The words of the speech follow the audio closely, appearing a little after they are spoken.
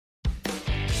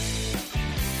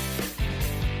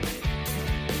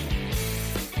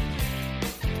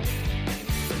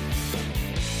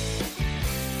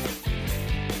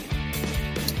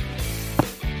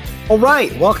All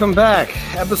right, welcome back.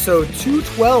 Episode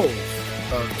 212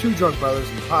 of Two Drunk Brothers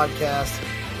in the podcast.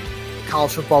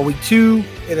 College football week 2,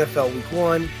 NFL week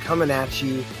 1, coming at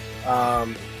you.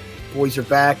 Boys are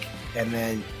back, and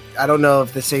then I don't know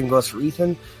if the same goes for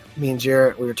Ethan. Me and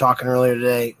Jarrett, we were talking earlier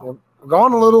today. We're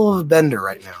going a little of a bender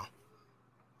right now.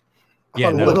 Yeah,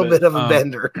 a little bit of a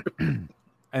bender.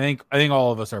 I think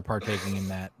all of us are partaking in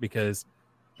that because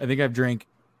I think I've drank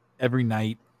every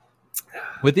night,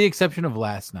 with the exception of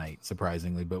last night,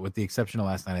 surprisingly. But with the exception of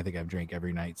last night, I think I've drank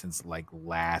every night since like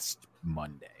last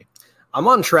Monday. I'm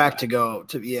on track to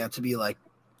be like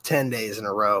 10 days in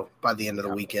a row by the end of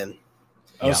the weekend.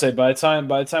 I would say by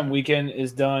the time weekend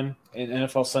is done and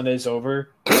NFL Sunday's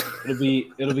over, it'll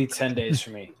be 10 days for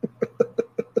me.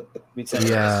 Be 10 days.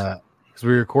 Because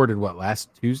we recorded last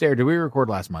Tuesday, or did we record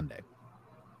last Monday?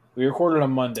 We recorded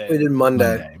on Monday. We did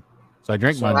Monday. So I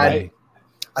drank Monday.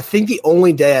 I think the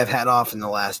only day I've had off in the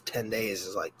last 10 days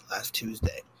is like last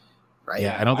Tuesday, right?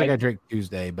 Yeah, I don't think I drank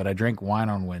Tuesday, but I drank wine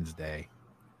on Wednesday.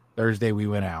 Thursday we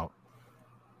went out.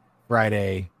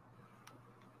 Friday,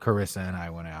 Carissa and I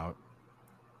went out.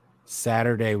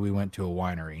 Saturday we went to a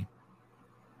winery.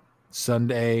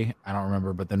 Sunday, I don't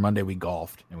remember, but then Monday we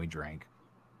golfed and we drank.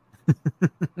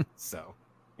 So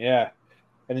yeah,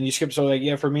 and then you skip. So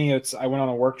for me, I went on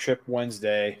a work trip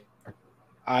Wednesday.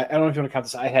 I don't know if you want to count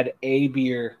this. I had a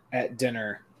beer at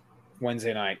dinner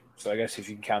Wednesday night, so I guess if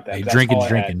you can count that. Hey,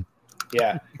 drinking.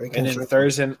 Yeah, and then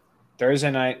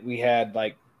Thursday night we had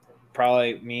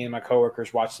probably me and my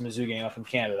coworkers watched the Mizzou game up in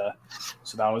Canada,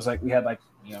 so that was we had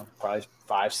probably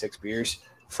 5-6 beers.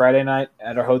 Friday night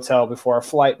at our hotel before our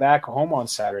flight back home on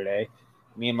Saturday,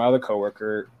 me and my other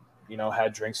coworker,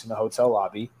 had drinks in the hotel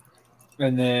lobby,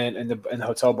 and then in the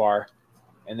hotel bar,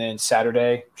 and then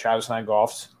Saturday Travis and I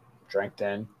golfed, drank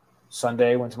then.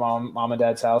 Sunday went to mom and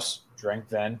dad's house, drank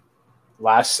then.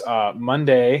 Last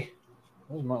Monday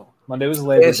was a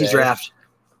Labor fantasy Day. Draft.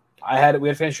 We had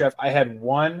a fantasy draft. I had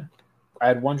one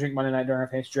drink Monday night during our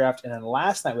fantasy draft, and then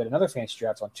last night we had another fantasy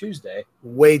draft on Tuesday.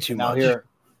 Way too much.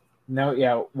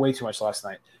 Way too much last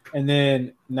night. And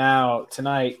then now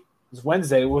tonight is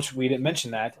Wednesday, which we didn't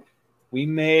mention that. We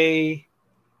may,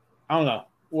 I don't know.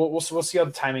 We'll see how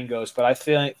the timing goes, but I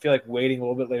feel like waiting a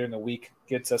little bit later in the week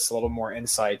gets us a little more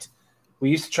insight. We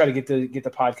used to try to get the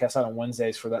podcast out on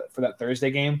Wednesdays for that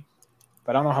Thursday game,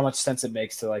 but I don't know how much sense it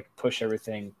makes to push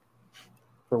everything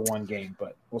for one game.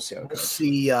 But we'll see how it goes.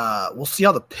 We'll see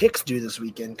how the picks do this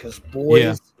weekend because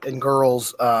boys and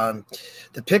girls, the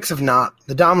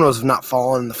dominoes have not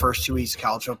fallen in the first 2 weeks of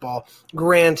college football.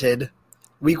 Granted,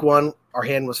 week 1 our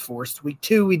hand was forced. Week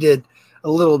 2 we did a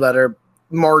little better.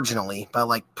 Marginally by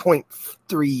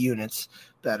 0.3 units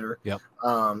better. Yep.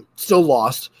 Still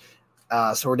lost.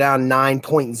 So we're down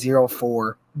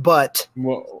 9.04. But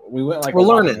we went we're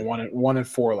learning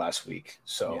 1-4 last week.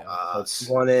 So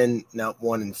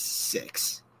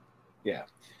 1-6. Yeah.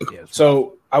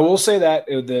 So I will say that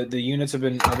the units have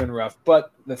been rough,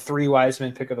 but the 3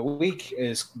 Wiseman pick of the week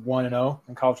is 1-0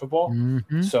 in college football.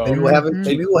 Mm-hmm. So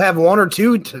maybe we'll have 1 or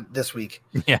 2 this week.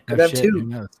 Yeah, could have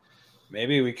 2.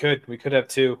 Maybe we could have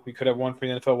 2. We could have 1 for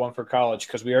the NFL, 1 for college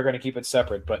because we are going to keep it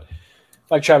separate. But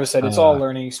like Travis said, it's all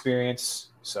learning experience.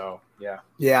 So yeah.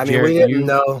 Yeah, I mean Jared, we didn't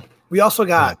know. We've also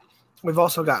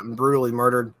gotten brutally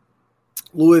murdered.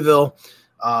 Louisville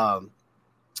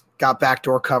got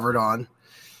backdoor covered on.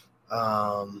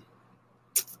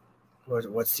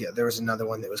 There was another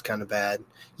one that was kind of bad.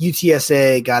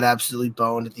 UTSA got absolutely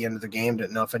boned at the end of the game.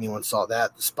 Didn't know if anyone saw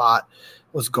that. The spot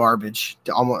was garbage.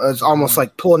 It was almost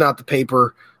like pulling out the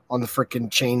paper on the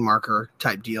freaking chain marker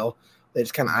type deal. They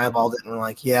just kind of eyeballed it and were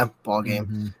like, yeah, ball game.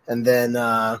 Mm-hmm. And then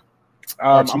I'm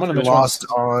going to lost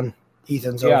on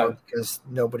Ethan's over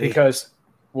because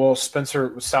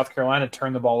Spencer with South Carolina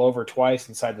turned the ball over twice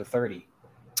inside the 30.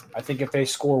 I think if they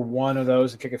score one of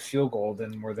those and kick a field goal,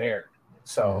 then we're there.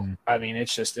 So, I mean,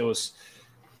 it was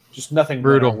just nothing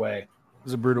brutal went our way. It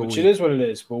was a brutal week. It is what it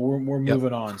is, but we're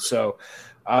moving on. So,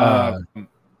 go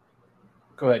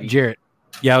ahead, Jarrett.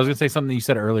 Yeah, I was going to say something you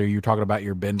said earlier. You were talking about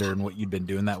your bender and what you'd been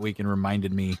doing that week and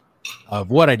reminded me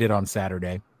of what I did on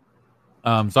Saturday.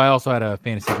 So I also had a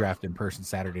fantasy draft in person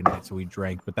Saturday night, so we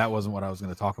drank, but that wasn't what I was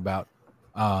going to talk about.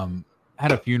 I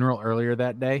had a funeral earlier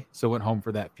that day, so went home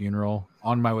for that funeral.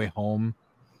 On my way home,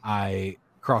 I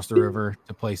crossed the river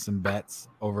to place some bets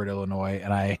over at Illinois,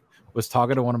 and I was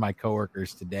talking to one of my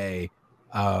coworkers today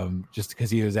just because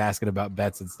he was asking about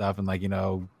bets and stuff and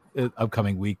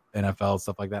upcoming week NFL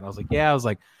stuff like that. And I was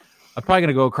like, I'm probably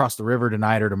gonna go across the river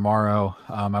tonight or tomorrow.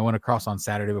 I went across on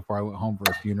Saturday before I went home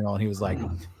for a funeral, and he was like,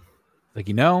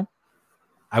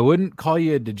 I wouldn't call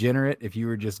you a degenerate if you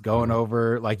were just going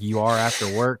over like you are after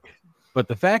work. But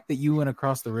the fact that you went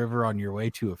across the river on your way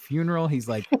to a funeral, he's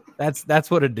like, that's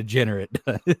what a degenerate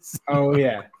does. Oh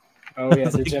yeah.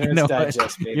 Degenerates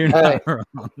Digest, baby. You're not wrong.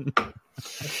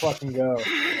 Let's fucking go.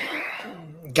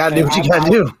 Gotta do what you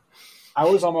gotta do. I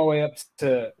was on my way up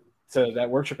to that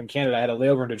work trip in Canada. I had a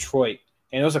layover in Detroit,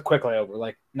 and it was a quick layover,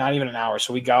 like not even an hour.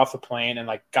 So we got off the plane and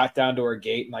like got down to our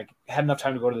gate and like had enough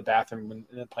time to go to the bathroom when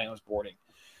the plane was boarding.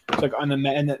 So like in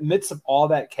the midst of all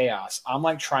that chaos, I'm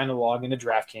like trying to log into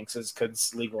DraftKings because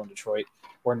it's legal in Detroit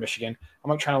or in Michigan. I'm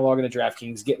like trying to log into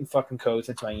DraftKings, getting fucking codes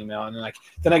into my email, and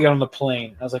then I got on the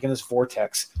plane. I was like in this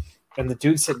vortex, and the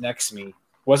dude sitting next to me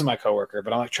wasn't my coworker,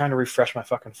 but I'm like trying to refresh my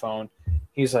fucking phone.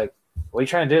 He's like, "What are you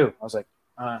trying to do?" I was like,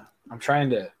 "I'm trying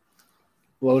to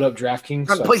load up DraftKings.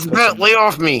 So place a bet. Lay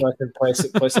off me. So I can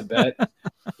place a bet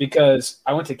because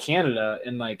I went to Canada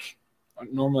and like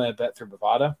normally I bet through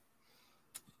Bovada.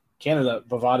 Canada,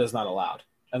 Bovada is not allowed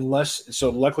unless. So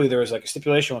luckily there was like a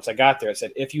stipulation once I got there. It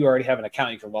said if you already have an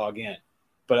account, you can log in.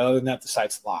 But other than that, the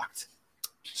site's locked.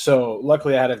 So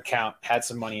luckily I had an account, had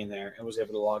some money in there, and was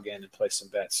able to log in and place some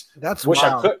bets. That's wish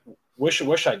wild. I could.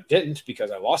 Wish I didn't because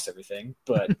I lost everything.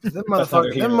 But them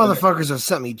motherfuckers have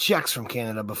sent me checks from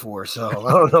Canada before, so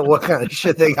I don't know what kind of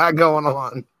shit they got going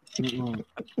on.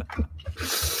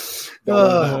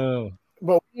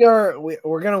 But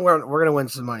we're gonna win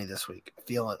some money this week.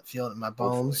 Feel it in my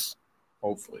bones.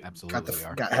 Hopefully. Absolutely.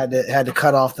 Had to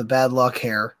cut off the bad luck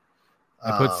hair.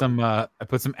 I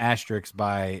put some asterisks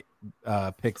by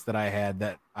picks that I had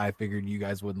that I figured you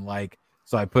guys wouldn't like.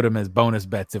 So I put them as bonus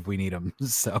bets if we need them.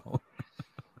 So,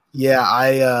 yeah,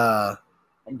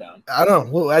 I'm down. I don't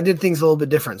know. Well, I did things a little bit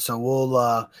different, so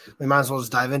we might as well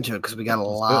just dive into it because we got a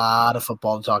lot of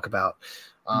football to talk about.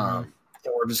 And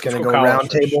we're just gonna go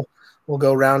round table. We'll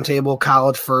go round table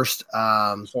college first.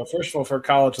 So first of all, for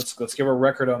college, let's give a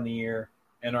record on the year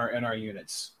in our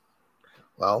units.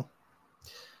 Well,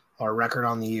 our record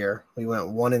on the year, we went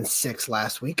 1-6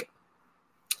 last week,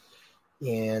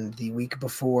 and the week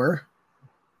before.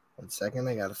 1 second,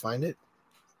 I gotta find it.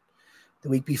 The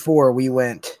week before we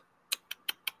went.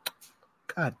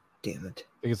 God damn it!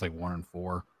 I think it's like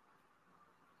 1-4.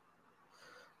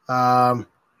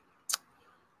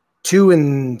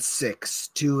 2-6,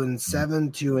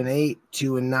 2-7, 2-8,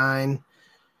 2-9,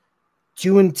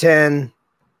 2-10,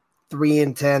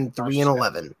 3-10,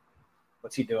 3-11.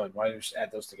 What's he doing? Why did you just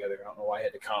add those together? I don't know why I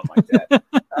had to count like that.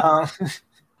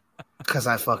 Because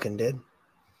I fucking did.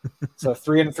 So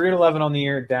 3-11 on the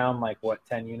year, down like what,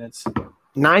 10 units?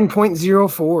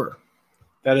 9.04.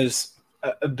 That is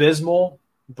abysmal,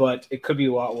 but it could be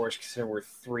a lot worse considering we're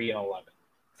 3-11,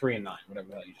 3-9, whatever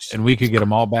the hell you just said. And we could get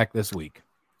them all back this week.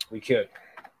 We could.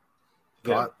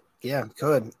 Yeah,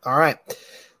 could. All right.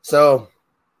 So,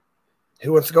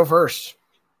 who wants to go first?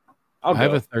 I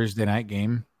have a Thursday night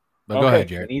game. But go ahead,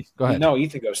 Jared. Go ahead. No,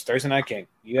 Ethan goes Thursday night game.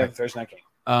 You have a Thursday night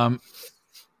game.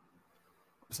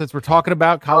 Since we're talking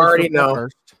about college football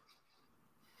first,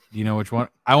 do you know which one?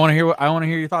 I want to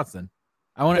hear your thoughts. Then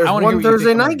I want to hear one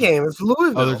Thursday night game. It's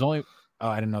Louisville.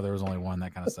 I didn't know there was only one.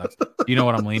 That kind of sucks. Do you know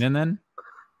what I'm leaning then?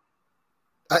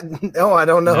 No, I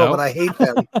don't know, but I hate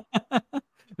them.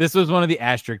 This was one of the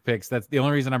asterisk picks. That's the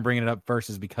only reason I'm bringing it up first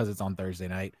is because it's on Thursday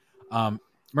night.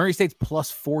 Murray State's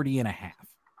plus 40.5.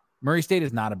 Murray State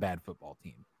is not a bad football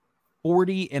team.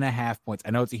 40.5 points.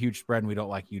 I know it's a huge spread and we don't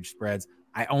like huge spreads.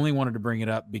 I only wanted to bring it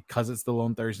up because it's the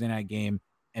lone Thursday night game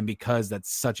and because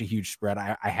that's such a huge spread.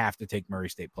 I have to take Murray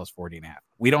State plus 40.5.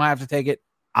 We don't have to take it.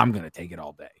 I'm going to take it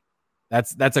all day.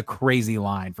 That's a crazy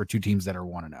line for two teams that are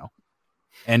 1-0.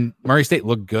 And Murray State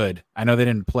looked good. I know they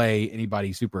didn't play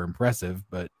anybody super impressive,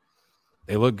 but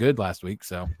they looked good last week.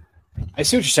 So I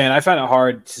see what you're saying. I find it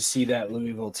hard to see that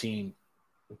Louisville team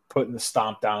putting the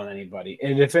stomp down on anybody.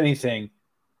 And if anything,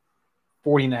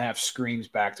 40.5 screams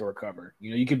backdoor cover.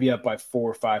 You know, you could be up by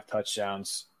 4 or 5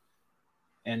 touchdowns,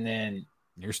 and then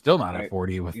you're still not at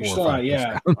 40 with 4 or 5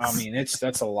 touchdowns. I mean,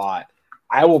 that's a lot.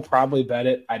 I will probably bet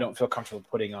it. I don't feel comfortable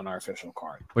putting on our official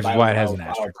card, which is why it has an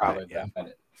asterisk. Probably bet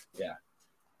it. Yeah.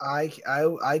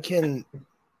 I can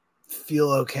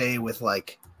feel okay with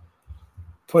like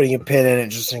putting a pin in it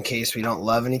just in case we don't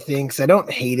love anything because I don't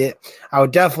hate it. I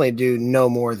would definitely do no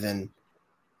more than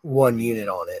 1 unit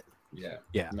on it.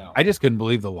 Yeah. No. I just couldn't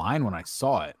believe the line when I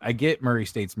saw it. I get Murray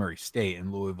State's Murray State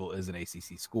and Louisville is an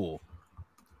ACC school,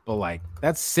 but like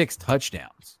that's 6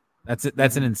 touchdowns. That's it.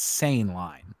 That's an insane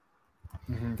line.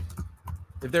 Mm-hmm.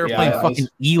 If they were playing fucking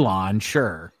Elon,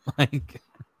 sure. Like,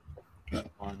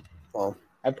 well,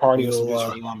 I partied with some dudes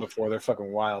from Elon before. They're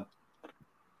fucking wild.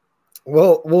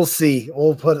 Well, we'll see.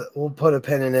 We'll put a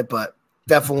pin in it, but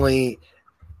definitely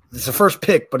it's the first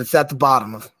pick, but it's at the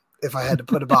bottom of if I had to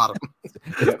put a bottom.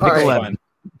 All right.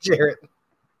 Jarrett.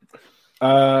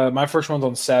 My first one's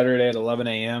on Saturday at 11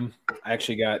 a.m. I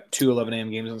actually got 2 11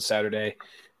 a.m. games on Saturday.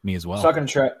 Me as well.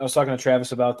 I was talking to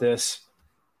Travis about this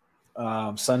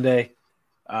Sunday.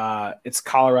 It's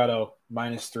Colorado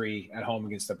 -3 at home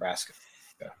against Nebraska.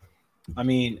 I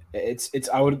mean,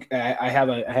 I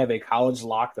have a college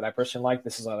lock that I personally like.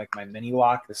 This is like my mini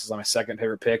lock. This is my second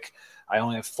favorite pick. I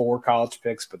only have 4 college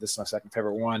picks, but this is my second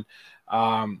favorite one.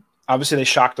 Obviously, they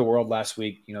shocked the world last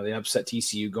week. They upset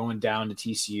TCU, going down to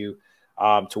TCU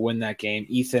to win that game.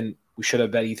 Ethan, we should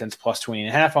have bet Ethan's plus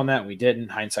 20.5 on that, and we didn't.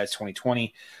 Hindsight's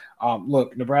 20/20.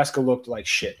 Look, Nebraska looked like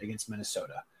shit against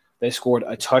Minnesota. They scored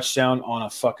a touchdown on a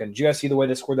fucking. Did you guys see the way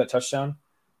they scored that touchdown?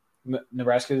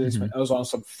 Nebraska it was on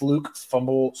some fluke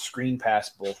fumble screen pass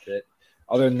bullshit.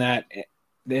 Other than that,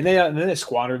 then they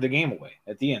squandered the game away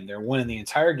at the end. They're winning the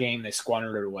entire game. They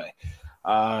squandered it away.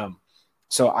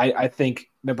 So I think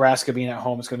Nebraska being at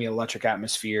home is going to be an electric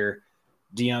atmosphere.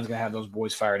 Deion's going to have those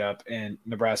boys fired up, and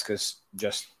Nebraska's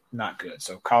just not good.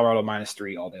 So Colorado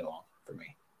 -3 all day long for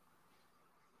me.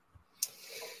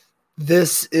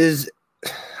 This is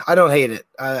 – I don't hate it.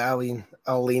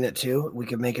 I'll lean it too. We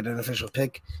could make it an official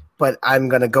pick. But I'm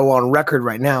going to go on record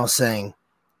right now saying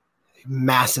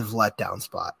massive letdown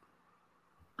spot.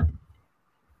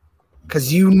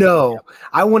 Because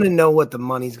I want to know what the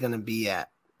money's going to be at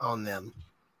on them.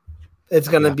 It's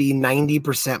going to be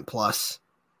 90% plus.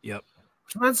 Yep.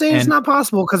 I'm not saying it's not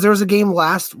possible because there was a game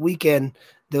last weekend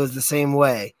that was the same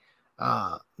way.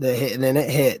 That hit and then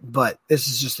it hit. But this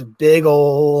is just a big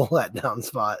old letdown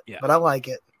spot. Yeah. But I like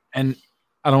it. And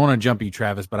I don't want to jump you,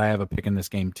 Travis, but I have a pick in this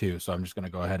game too. So I'm just going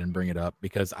to go ahead and bring it up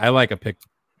because I like a pick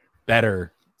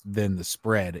better than the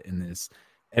spread in this.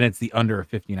 And it's the under of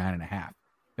 59.5.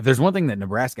 If there's one thing that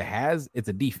Nebraska has, it's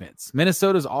a defense.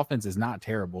 Minnesota's offense is not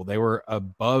terrible. They were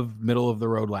above middle of the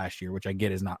road last year, which I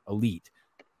get is not elite,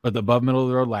 but the above middle of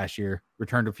the road last year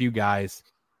returned a few guys.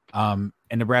 And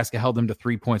Nebraska held them to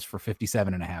 3 points for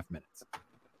 57.5 minutes.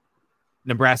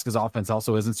 Nebraska's offense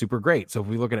also isn't super great. So if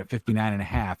we look at it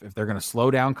 59.5, if they're going to slow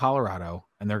down Colorado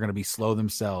and they're going to be slow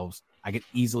themselves, I could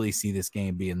easily see this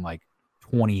game being like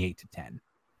 28-10.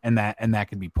 And that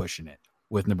could be pushing it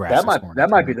with Nebraska.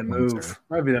 That might be the move.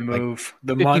 Might be the move.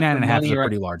 Like, the 59.5 is a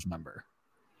pretty large number.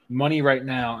 Money right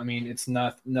now, I mean, it's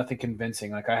nothing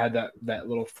convincing. Like I had that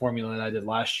little formula that I did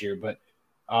last year, but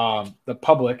the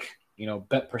public,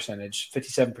 bet percentage,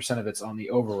 57% of it's on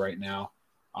the over right now.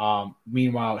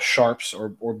 Meanwhile, sharps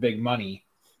or big money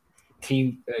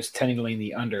team is tending to lean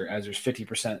the under as there's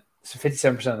 57%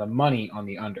 of the money on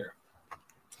the under.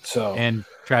 So, and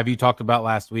Trav, you talked about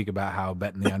last week about how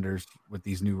betting the unders with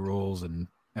these new rules and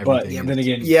everything. But then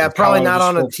again, probably not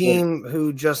on a team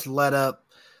who just let up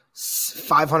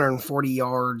 540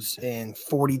 yards and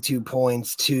 42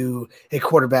 points to a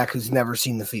quarterback who's never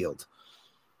seen the field.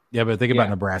 Yeah, but think about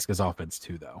Nebraska's offense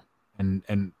too, though.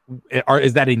 And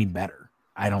is that any better?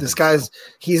 I don't.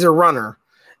 He's a runner,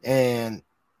 and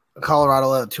Colorado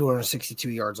let up 262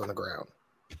 yards on the ground.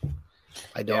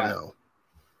 I don't know.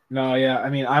 No, yeah. I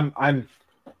mean, I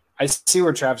see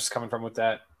where Travis is coming from with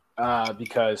that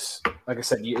because, like I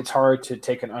said, it's hard to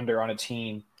take an under on a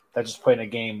team that just played in a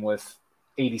game with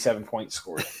 87 points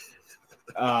scored.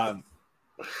 Yeah.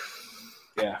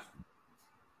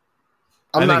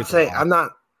 I'm not. I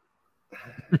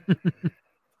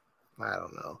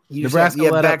don't know. Nebraska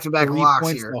let back-to-back locks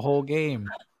points here the whole game.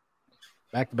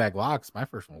 Back-to-back locks. My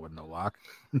first one wasn't a lock.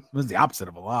 It was the opposite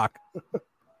of a lock.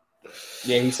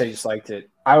 Yeah, he said he just liked it.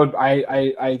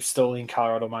 I still lean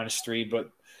Colorado -3, but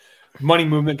money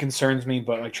movement concerns me.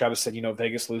 But like Travis said,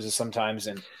 Vegas loses sometimes.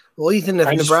 And well, Ethan, if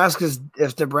Nebraska's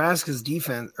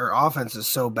defense or offense is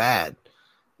so bad,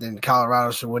 then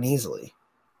Colorado should win easily.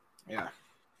 Yeah,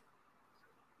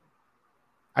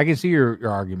 I can see your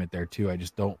argument there too. I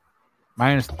just don't.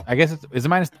 Minus, I guess is it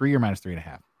 -3 or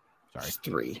 -3.5? Sorry,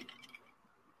 3.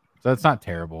 So that's not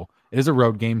terrible. It is a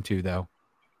road game too, though.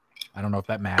 I don't know if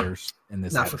that matters in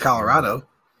this. Not for Colorado.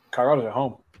 Colorado's at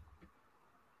home.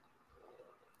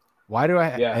 Why do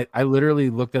I? Yeah. I literally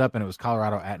looked it up and it was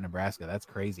Colorado at Nebraska. That's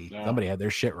crazy. Yeah. Somebody had their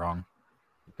shit wrong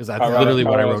because that's literally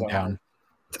what I wrote down.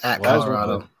 It's at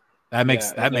Colorado. That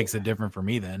makes it different for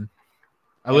me then.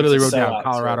 I literally wrote down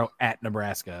Colorado at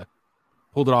Nebraska.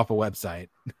 Pulled it off a website,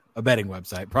 a betting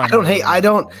website.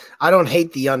 I don't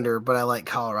hate the under, but I like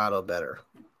Colorado better.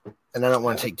 And I don't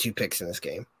want to take 2 picks in this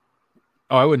game.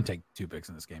 Oh, I wouldn't take 2 picks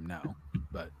in this game, no.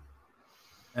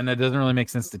 And it doesn't really make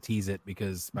sense to tease it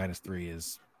because -3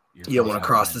 is. You don't want to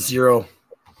cross the zero.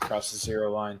 Cross the zero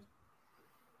line.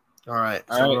 All right.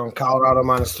 We're on Colorado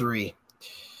 -3.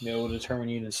 We'll determine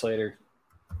units later.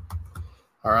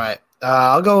 All right.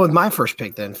 I'll go with my first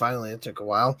pick then. Finally, it took a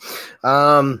while.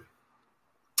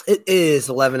 It is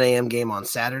 11 a.m. game on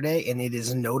Saturday, and it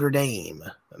is Notre Dame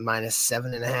minus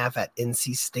 7.5 at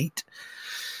NC State.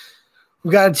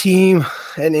 We've got a team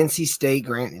at NC State.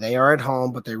 Granted, they are at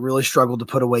home, but they really struggled to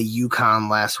put away UConn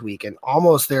last week, and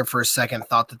almost there for a second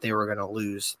thought that they were going to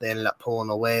lose. They ended up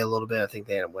pulling away a little bit. I think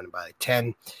they ended up winning by like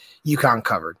 10. UConn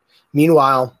covered.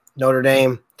 Meanwhile, Notre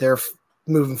Dame, they're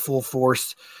moving full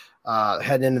force.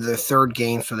 Heading into their third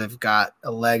game, so they've got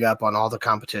a leg up on all the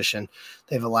competition.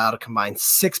 They've allowed a combined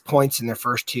 6 points in their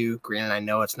first two. Granted, I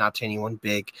know it's not to anyone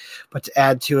big, but to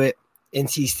add to it,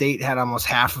 NC State had almost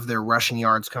half of their rushing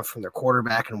yards come from their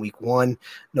quarterback in week one.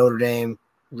 Notre Dame,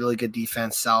 really good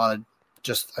defense, solid.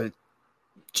 Just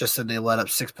that they let up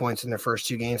 6 points in their first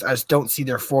two games. I just don't see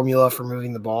their formula for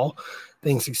moving the ball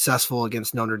being successful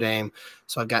against Notre Dame.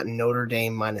 So I've got Notre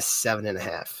Dame minus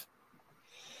 7.5.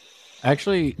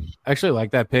 Actually like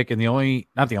that pick, and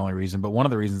not the only reason, but one of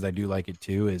the reasons I do like it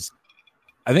too is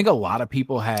I think a lot of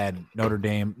people had Notre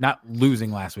Dame not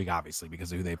losing last week, obviously,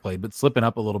 because of who they played, but slipping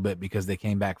up a little bit because they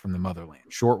came back from the motherland.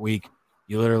 Short week,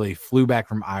 you literally flew back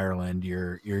from Ireland.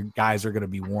 Your guys are going to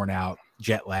be worn out,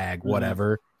 jet lag,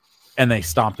 whatever, and they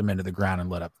stomped them into the ground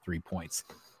and let up 3 points,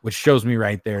 which shows me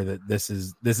right there that this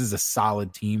is a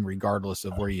solid team, regardless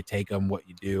of where you take them, what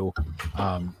you do.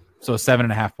 So a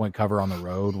 7.5 point cover on the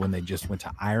road when they just went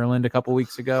to Ireland a couple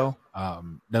weeks ago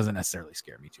doesn't necessarily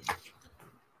scare me too much.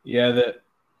 Yeah,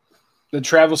 the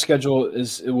travel schedule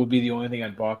will be the only thing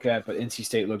I'd balk at, but NC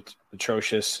State looked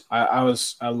atrocious. I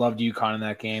loved UConn in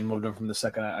that game. Loved them from the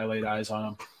second I laid eyes on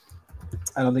them.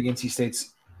 I don't think NC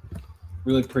State's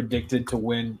really predicted to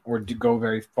win or to go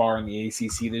very far in the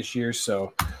ACC this year.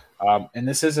 So, and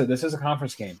this is a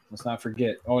conference game. Let's not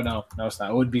forget. Oh no, it's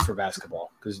not. It would be for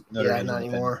basketball because not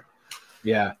anymore.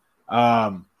 Yeah.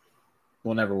 Well,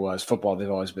 never was. Football,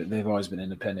 they've always been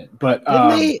independent. But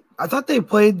I thought they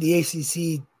played the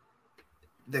ACC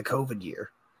the COVID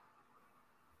year.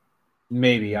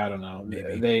 Maybe, I don't know.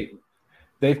 Maybe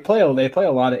they play a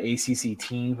lot of ACC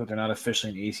teams, but they're not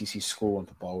officially an ACC school in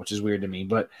football, which is weird to me.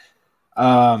 But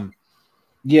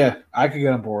yeah, I could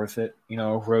get on board with it.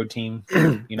 Road team.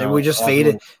 Maybe we just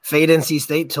fade NC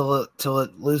State till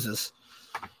it loses.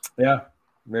 Yeah,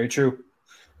 very true.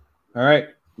 All right.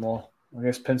 Well, I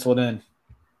guess pencil it in.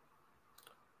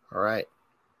 All right.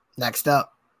 Next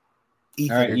up.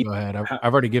 Ethan. All right, go ahead.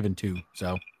 I've already given 2.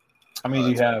 So, how many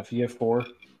do you have? You have 4?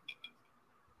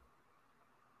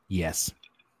 Yes.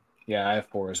 Yeah, I have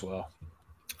 4 as well.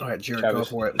 All right, Jared, go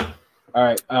for it. All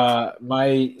right.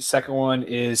 My second one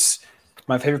is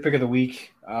my favorite pick of the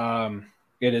week.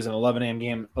 It is an 11 a.m.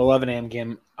 game. 11 a.m.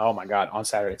 game. Oh my God, on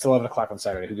Saturday. It's 11 o'clock on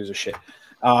Saturday. Who gives a shit?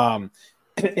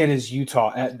 It is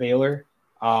Utah at Baylor.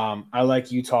 I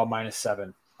like Utah minus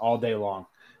 7 all day long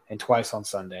and twice on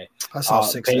Sunday. I saw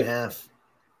 6.5.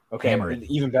 Okay,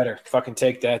 even better. Fucking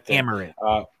take that. Hammer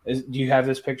it. Do you have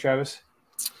this pick, Travis?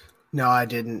 No, I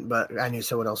didn't, but I knew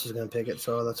someone else was going to pick it,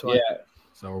 so that's why. Yeah.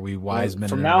 So are we wise men?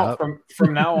 From now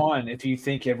on, if you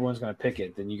think everyone's going to pick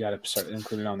it, then you got to start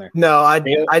including it on there. No, I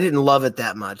didn't love it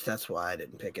that much. That's why I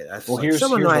didn't pick it.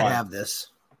 Someone might have this.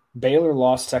 Baylor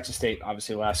lost Texas State,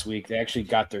 obviously, last week. They actually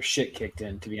got their shit kicked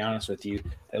in, to be honest with you.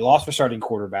 They lost their starting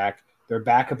quarterback. Their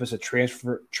backup is a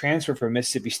transfer from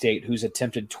Mississippi State who's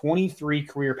attempted 23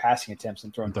 career passing attempts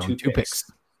and thrown 2 picks.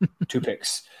 2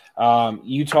 picks.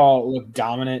 Utah looked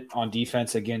dominant on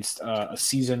defense against a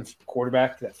seasoned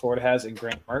quarterback that Florida has in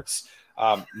Grant Mertz.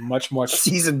 Much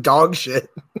seasoned dog shit.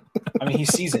 I mean,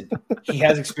 he's seasoned. He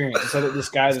has experience. So that this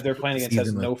guy that they're playing against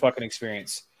has no fucking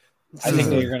expense. I think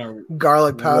they're going to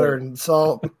garlic powder and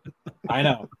salt. I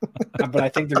know, but I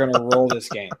think they're going to roll this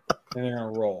game. And they're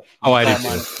going to roll. Oh, I do.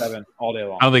 -7 all day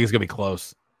long. I don't think it's going to be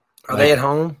close. Are they at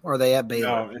home or are they at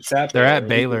Baylor? No, it's at They're at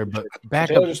Baylor, but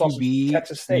backup QB,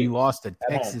 Texas State. You lost to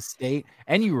Texas State,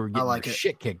 and you were getting your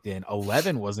shit kicked in.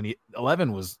 11 wasn't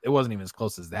even as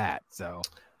close as that. So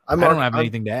I don't have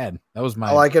anything to add. That was my.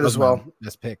 I like it as well.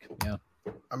 Best pick. Yeah,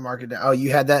 I mark it down. Oh,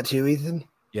 you had that too, Ethan?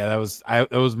 Yeah, that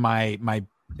was my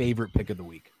favorite pick of the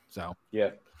week. So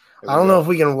yeah, I don't know if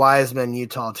we can wise men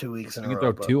Utah 2 weeks in a row. We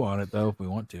can throw 2 on it though if we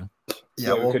want to.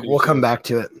 Yeah, we'll come back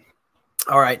to it.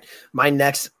 All right, my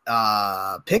next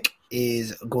pick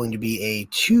is going to be a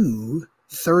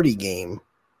 2:30 game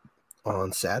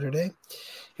on Saturday.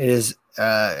 It is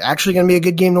actually going to be a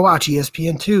good game to watch.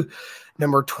 ESPN2,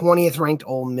 number 20th ranked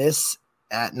Ole Miss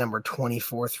at number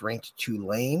 24th ranked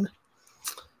Tulane.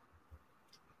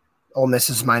 Ole Miss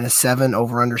is -7,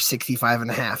 over under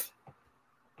 65.5.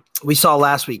 We saw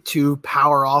last week 2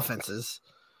 power offenses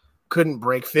couldn't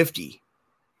break 50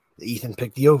 Ethan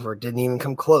picked the over. Didn't even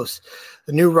come close.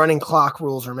 The new running clock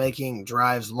rules are making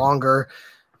drives longer.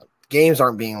 Games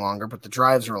aren't being longer, but the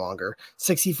drives are longer.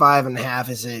 65.5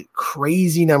 is a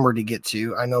crazy number to get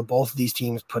to. I know both of these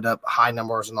teams put up high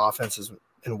numbers on offenses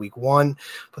in week one,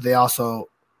 but they also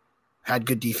had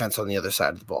good defense on the other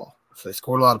side of the ball. So they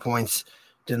scored a lot of points,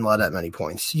 didn't let up many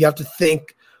points. You have to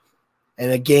think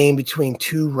in a game between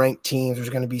two ranked teams, there's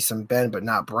going to be some bend but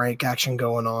not break action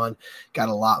going on. Got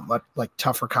a lot like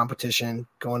tougher competition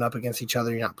going up against each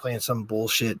other. You're not playing some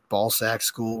bullshit ball sack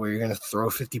school where you're going to throw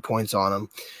 50 points on them.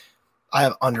 I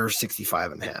have under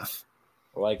 65.5.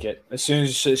 I like it. As soon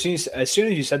as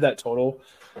you said that total,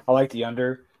 I like the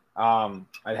under. I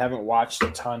haven't watched a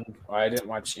ton. I didn't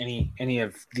watch any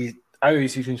of these either of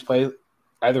these teams play.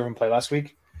 Either of them play last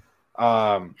week.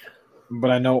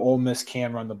 But I know Ole Miss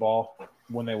can run the ball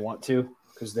when they want to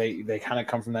because they kind of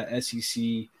come from that SEC.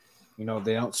 You know,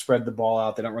 they don't spread the ball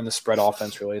out. They don't run the spread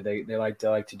offense really. They like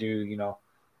to do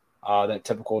that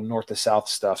typical north to south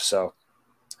stuff. So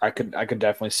I could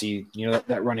definitely see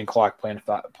that running clock playing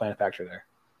a factor there.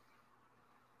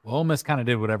 Well, Ole Miss kind of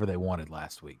did whatever they wanted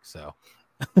last week, so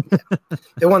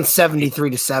they won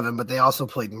 73-7, but they also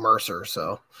played Mercer.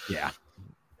 So yeah,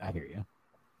 I hear you.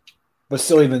 But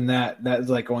still, even that's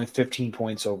like only 15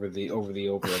 points over the over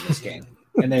in this game,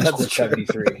 and they scored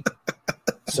 73.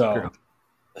 So,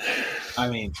 true. I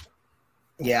mean,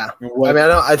 yeah. I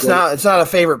know it's not a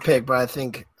favorite pick, but I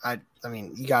think I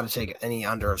mean, you got to take any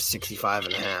under of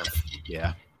 65.5.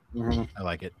 Yeah, I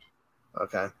like it.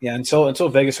 Okay. Yeah, until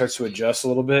Vegas starts to adjust a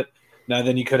little bit. Now,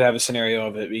 then you could have a scenario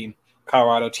of it being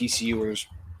Colorado TCU, where there's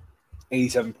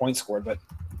 87 points scored, but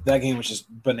that game was just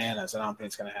bananas. I don't think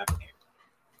it's going to happen here.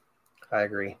 I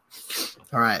agree.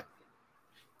 All right,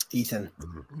 Ethan.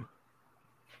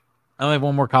 I only have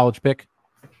one more college pick.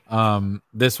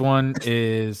 This one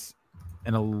is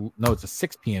it's a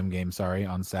 6 p.m. game. Sorry,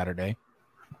 on Saturday.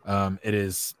 It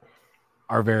is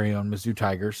our very own Mizzou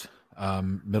Tigers,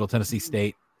 Middle Tennessee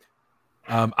State.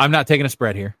 I'm not taking a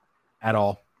spread here at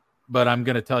all, but I'm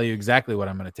going to tell you exactly what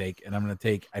I'm going to take. And I'm going to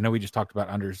take, I know we just talked about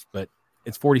unders, but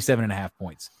it's 47.5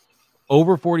 points.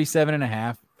 Over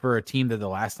 47.5 for a team that the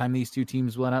last time these two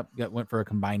teams went for a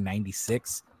combined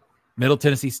 96. Middle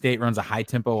Tennessee State runs a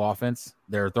high-tempo offense.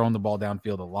 They're throwing the ball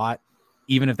downfield a lot.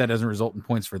 Even if that doesn't result in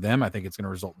points for them, I think it's going to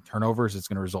result in turnovers. It's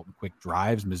going to result in quick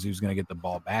drives. Mizzou's going to get the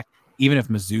ball back. Even if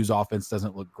Mizzou's offense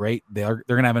doesn't look great, they're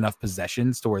going to have enough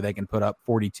possessions to where they can put up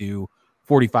 42,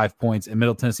 45 points, and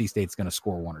Middle Tennessee State's going to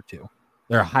score one or two.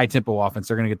 They're a high-tempo offense.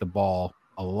 They're going to get the ball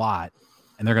a lot,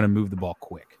 and they're going to move the ball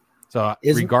quick. So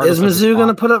is Mizzou going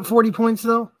to put up 40 points,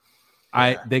 though?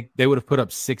 They would have put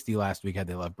up 60 last week had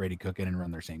they left Brady Cook in and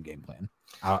run their same game plan.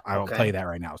 I'll tell you that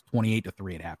right now. It's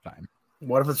 28-3 at halftime.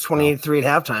 What if it's 28-3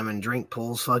 at halftime and Drink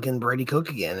pulls fucking Brady Cook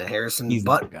again and Harrison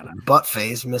butt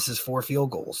face misses 4 field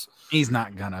goals? He's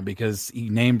not gonna because he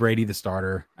named Brady the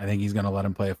starter. I think he's gonna let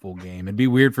him play a full game. It'd be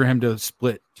weird for him to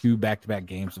split 2 back-to-back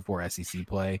games before SEC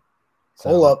play. So,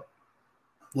 hold up.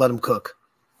 Let him cook.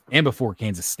 And before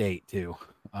Kansas State, too.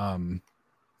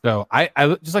 So I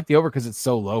just like the over because it's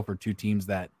so low for two teams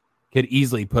that could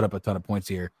easily put up a ton of points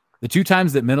here. The 2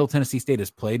 times that Middle Tennessee State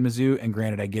has played Mizzou, and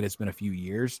granted, I get it's been a few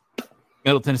years,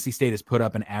 Middle Tennessee State has put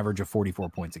up an average of 44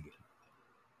 points a game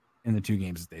in the 2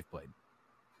 games that they've played.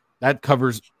 That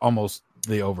covers almost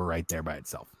the over right there by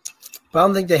itself. But I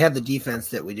don't think they have the defense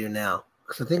that we do now.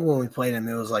 Because I think when we played them,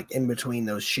 it was like in between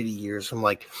those shitty years from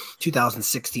like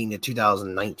 2016 to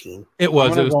 2019. It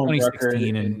was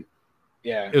 2016 and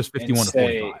yeah, it was 51 to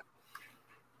 45.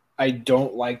 I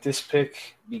don't like this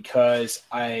pick because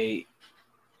I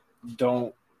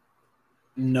don't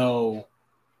know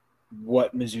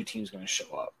what Mizzou team is going to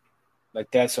show up.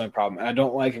 Like, that's the only problem. And I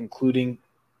don't like including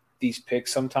these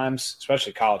picks sometimes,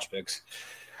 especially college picks,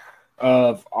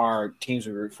 of our teams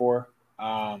we root for.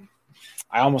 I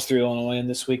almost threw Illinois in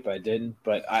this week, but I didn't.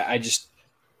 But I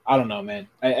don't know, man.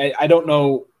 I don't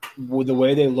know. The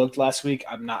way they looked last week,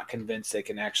 I'm not convinced they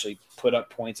can actually put up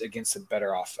points against a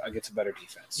better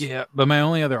defense. Yeah, but my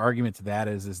only other argument to that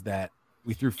is that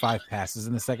we threw 5 passes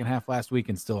in the second half last week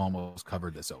and still almost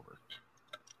covered this over.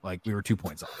 Like, we were 2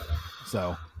 points off.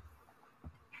 So,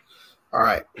 all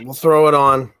right, we'll throw it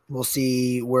on. We'll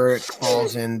see where it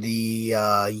falls in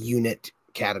the unit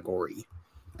category.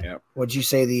 Yeah. What'd you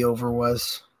say the over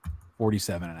was?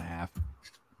 47.5.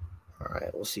 All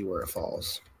right, we'll see where it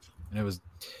falls. And it was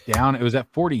down. It was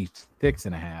at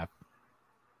 46.5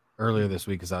 earlier this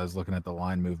week because I was looking at the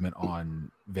line movement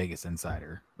on Vegas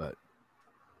Insider. But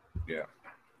yeah,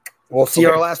 we'll see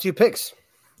our last 2 picks.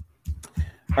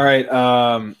 All right.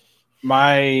 I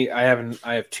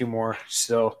have 2 more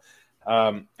still.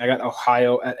 I got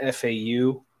Ohio at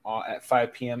FAU. at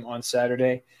 5 p.m. on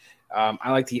Saturday.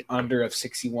 I like the under of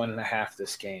 61.5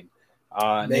 this game.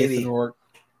 Maybe. Nathan Rourke.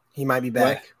 He might be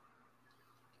back.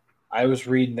 I was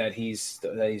reading that he's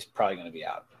probably going to be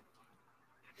out.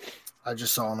 I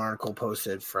just saw an article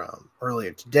posted from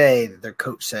earlier today that their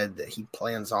coach said that he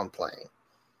plans on playing.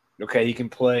 Okay, he can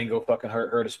play and go fucking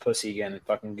hurt his pussy again and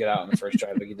fucking get out in the first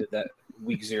drive like he did that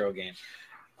week 0 game.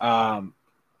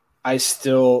 They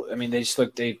just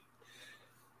look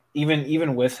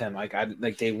even with him,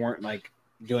 they weren't like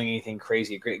doing anything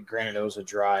crazy. Granted, it was a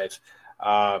drive.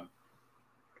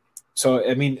 So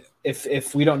I mean,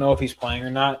 if we don't know if he's playing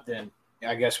or not, then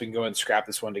I guess we can go ahead and scrap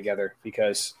this one together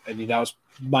because I mean that was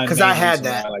my main I had reason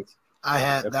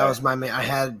that. That was my main. I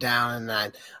had it down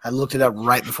and I looked it up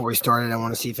right before we started. I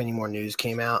want to see if any more news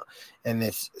came out, and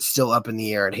it's still up in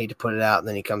the air. I'd hate to put it out, and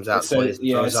then he comes out and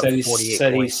throws up 48 points.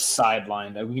 He's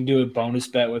sidelined. We can do a bonus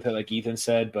bet with it, like Ethan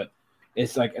said, but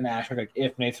it's like an asterisk. Like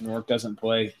if Nathan Rourke doesn't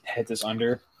play, hit this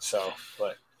under. So,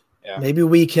 but yeah, maybe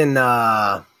we can.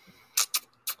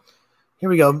 Here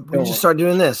we go. We just start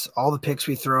doing this. All the picks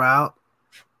we throw out,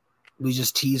 we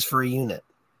just tease for a unit.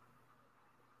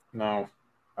 No,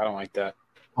 I don't like that.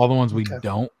 All the ones we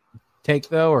don't take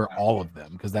though, or all of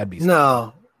them, because that'd be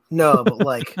no, but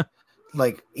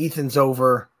like Ethan's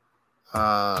over,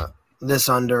 this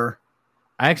under.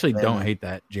 I actually don't hate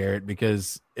that, Jarrett,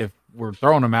 because if we're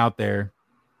throwing them out there,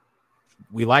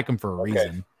 we like them for a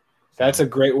reason. That's a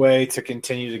great way to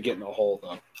continue to get in the hole,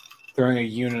 though. Throwing a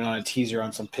unit on a teaser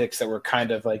on some picks that were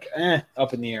kind of like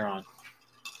up in the air on.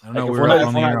 I don't know. We were up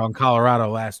on the air on Colorado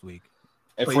last week.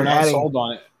 If we're not sold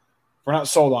on it, we're not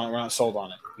sold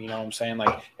on it. You know what I'm saying?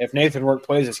 Like, if Nathan Rourke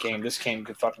plays this game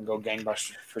could fucking go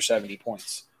gangbusters for 70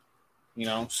 points. You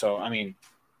know? So, I mean,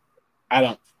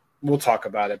 we'll talk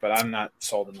about it, but I'm not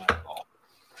sold on that at all.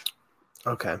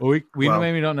 Okay. Well, we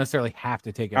maybe don't necessarily have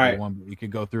to take every one, but we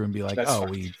could go through and be like,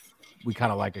 we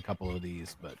kind of like a couple of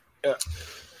these, but. Yeah.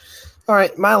 All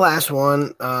right. My last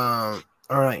one. All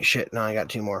right. Shit. No, I got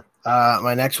 2 more.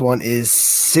 My next one is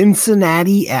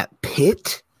Cincinnati at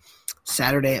Pitt,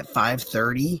 Saturday at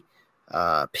 5:30.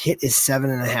 Pitt is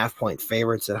 7.5-point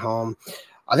favorites at home.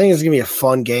 I think it's gonna be a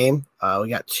fun game. We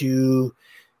got 2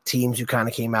 teams who kind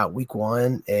of came out week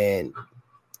 1 and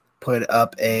put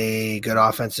up a good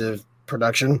offensive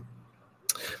production.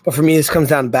 But for me, this comes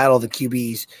down to battle of the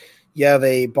QBs. You have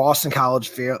a Boston College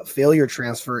failure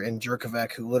transfer in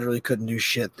Jurkovec, who literally couldn't do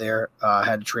shit there,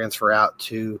 had to transfer out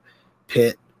to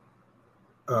Pitt.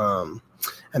 And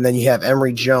then you have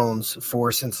Emory Jones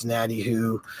for Cincinnati,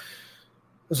 who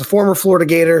was a former Florida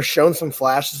Gator, shown some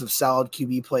flashes of solid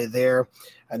QB play there,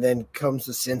 and then comes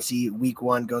to Cincy week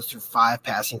 1, goes through 5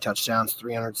 passing touchdowns,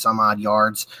 300 some odd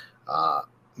yards.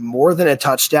 More than a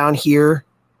touchdown here.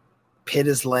 Pitt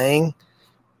is laying.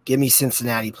 Give me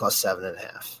Cincinnati plus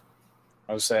 7.5.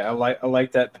 I would say I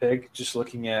like that pick. Just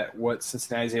looking at what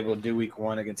Cincinnati is able to do week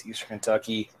 1 against Eastern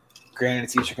Kentucky. Granted,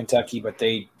 it's Eastern Kentucky, but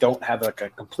they don't have like a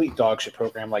complete dog shit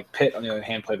program like Pitt. On the other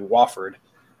hand, played Wofford,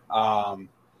 and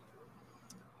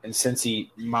Cincy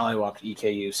mollywopped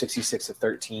EKU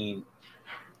 66-13.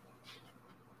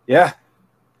 Yeah,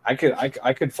 I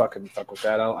could fucking fuck with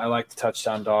that. I like the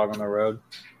touchdown dog on the road.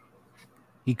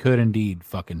 He could indeed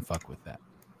fucking fuck with that.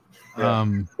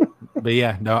 Yeah. But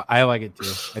yeah, no, I like it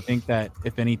too. I think that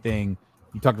if anything,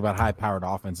 you talked about high-powered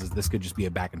offenses. This could just be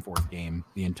a back-and-forth game,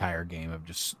 the entire game of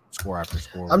just score after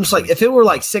score. I'm just like, if it were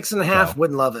like 6.5,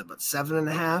 wouldn't love it, but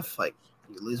 7.5, like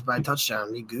you lose by a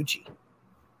touchdown, you Gucci.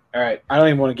 All right, I don't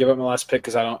even want to give up my last pick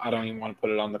because I don't even want to put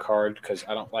it on the card because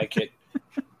I don't like it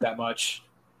that much.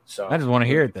 So I just want to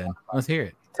hear it. Then let's hear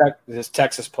it. This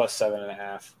Texas plus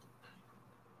 7.5.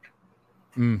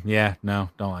 Yeah, no,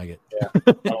 don't like it. Yeah,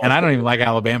 and I don't even like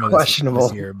Alabama this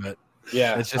year, but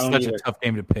yeah, it's just such a tough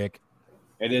game to pick.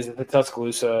 It is the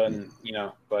Tuscaloosa, and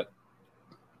but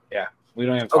yeah, we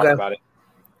don't even talk about it.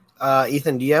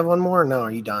 Ethan, do you have one more? Or no,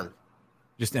 are you done?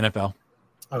 Just NFL.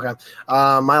 Okay.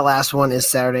 My last one is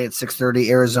Saturday at 6:30.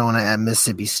 Arizona at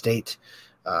Mississippi State.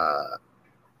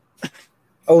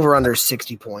 Over under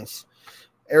 60 points.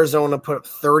 Arizona put up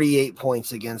 38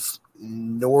 points against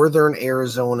Northern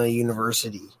Arizona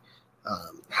University.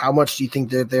 How much do you think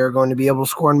that they're going to be able to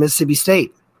score in Mississippi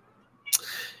State?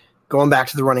 Going back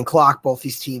to the running clock, both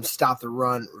these teams stopped the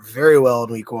run very well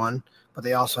in week 1, but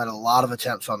they also had a lot of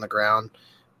attempts on the ground.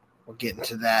 We'll get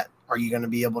into that. Are you going to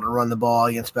be able to run the ball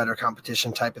against better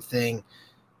competition type of thing?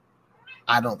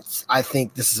 I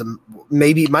think this is it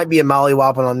might be a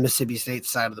mollywhopping on Mississippi State's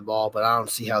side of the ball, but I don't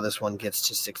see how this one gets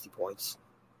to 60 points.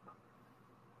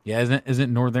 Yeah,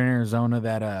 isn't Northern Arizona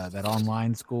that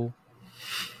online school?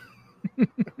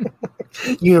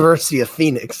 University of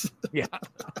Phoenix. Yeah.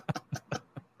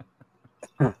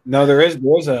 No, there is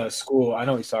a school. I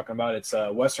know what he's talking about. It's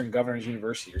Western Governors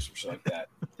University or something like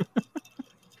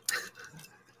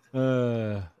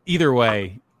that. Either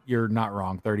way, you're not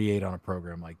wrong. 38 on a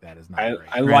program like that is not great.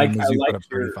 I like put up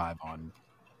 35 on.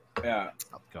 Yeah,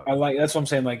 I like. That's what I'm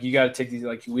saying. Like, you got to take these.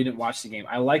 Like, we didn't watch the game.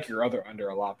 I like your other under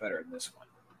a lot better than this one.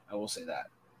 I will say that.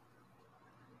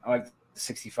 I like the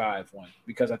 65 one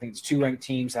because I think it's two ranked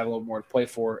teams have a little more to play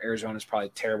for. Arizona's probably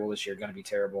terrible this year. Going to be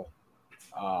terrible.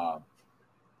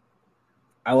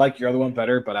 I like your other one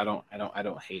better, but I don't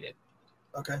hate it.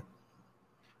 Okay.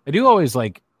 I do always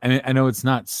like. I mean, I know it's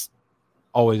not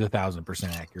always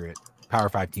 1,000% accurate. Power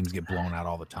 5 teams get blown out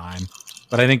all the time,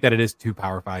 but I think that it is two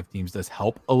Power 5 teams does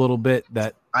help a little bit.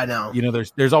 That I know.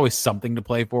 There's always something to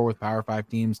play for with Power 5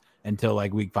 teams until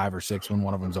like week 5 or 6 when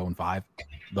one of them's 0-5.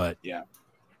 But yeah.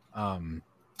 But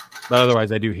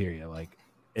otherwise, I do hear you. Like,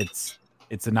 it's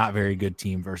a not very good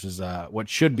team versus what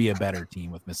should be a better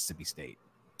team with Mississippi State.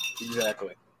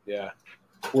 Exactly. Yeah.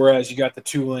 Whereas you got the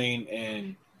Tulane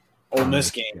and Ole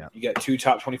Miss game. Yeah. You got two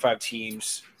top 25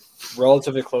 teams,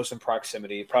 relatively close in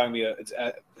proximity. Probably is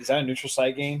that a neutral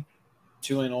site game?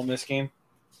 Tulane Ole Miss game?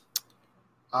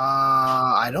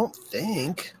 I don't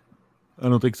think. I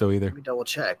don't think so either. Let me double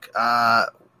check.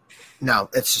 No,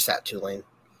 it's just at Tulane.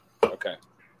 Okay.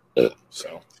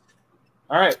 So,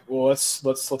 all right. Well,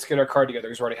 let's get our card together.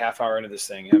 We're already half hour into this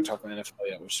thing. I haven't talked about NFL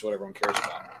yet, which is what everyone cares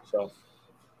about. So,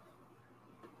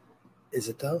 is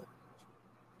it though?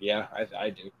 Yeah, I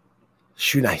do.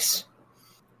 Shoe nice.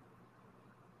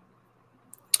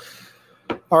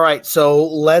 All right, so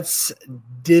let's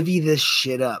divvy this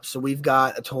shit up. So we've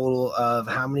got a total of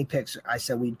how many picks I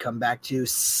said we'd come back to,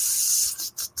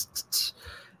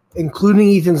 including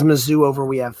Ethan's Mizzou over.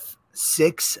 We have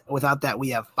 6. Without that, we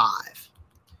have 5.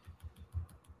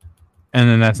 And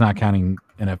then that's not counting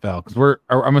NFL because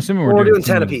I'm assuming we're doing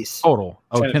 10 apiece total.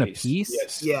 Oh, 10 apiece?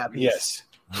 Yes. Yeah. Yes.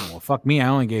 Oh, well, fuck me. I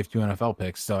only gave 2 NFL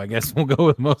picks, so I guess we'll go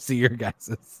with most of your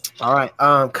guys's. All right.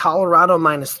 Colorado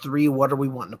 -3. What are we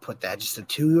wanting to put that? Just a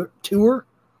tour?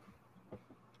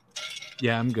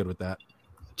 Yeah, I'm good with that.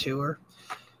 Tour.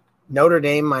 Notre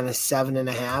Dame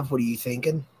 -7.5. What are you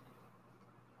thinking?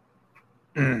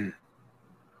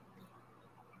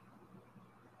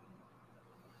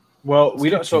 Well, we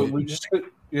don't. So we just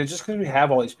because we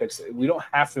have all these picks, we don't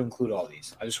have to include all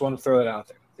these. I just want to throw that out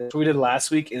there. That's what we did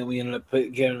last week, and we ended up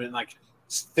getting them in like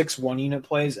 6 1-unit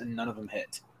plays, and none of them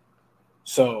hit.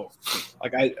 So,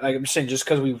 I'm saying, just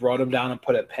because we wrote them down and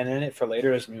put a pen in it for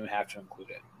later doesn't mean we have to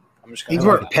include it. I'm just These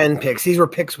weren't pen picks. These were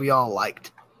picks we all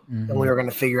liked, and we were going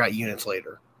to figure out units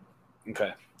later.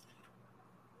 Okay.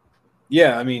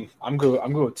 Yeah, I mean, I'm good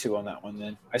with 2 on that one.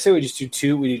 Then I say we just do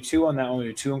 2. We do 2 on that one. We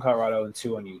do 2 on Colorado and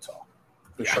 2 on Utah.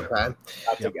 For sure.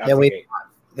 Okay.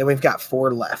 Then we've got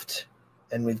 4 left,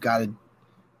 and we've got to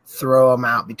throw them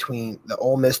out between the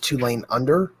Ole Miss Tulane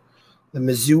under, the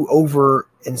Mizzou over,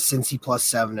 and Cincy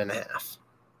 +7.5.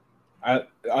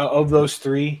 Of those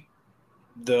 3,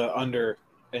 the under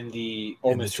and the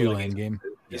Ole Miss Tulane game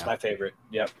is my favorite.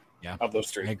 Yep. Yeah. Of those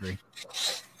 3, I agree.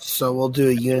 So we'll do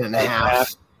a unit and a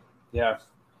half. Yeah.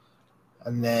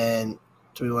 And then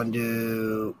do we want to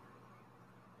do?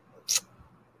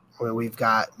 Well, we've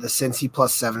got the Cincy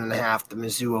 +7.5, the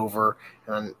Mizzou over,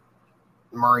 and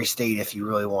Murray State if you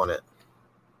really want it.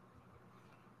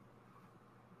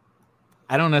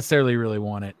 I don't necessarily really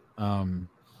want it.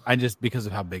 I just because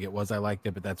of how big it was, I liked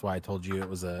it, but that's why I told you it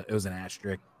was an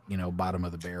asterisk, bottom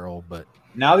of the barrel. But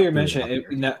now that you're mentioning it,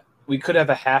 we could have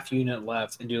a half unit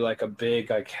left and do like a big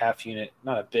half unit,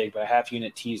 not a big, but a half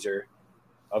unit teaser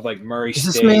of like Murray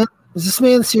State. Is this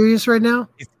man serious right now?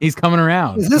 He's coming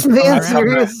around. Is this man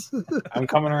serious? I'm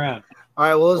coming around. All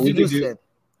right, well, let's do this then.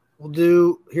 We'll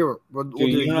do a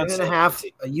unit and a half.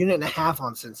 A unit and a half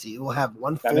on Cincy. We'll have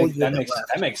one full unit left.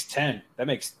 That makes 10. That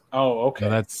makes okay.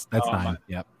 No, that's 9.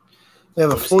 Yep. We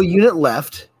have a full unit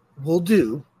left. We'll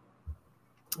do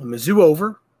a Mizzou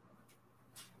over.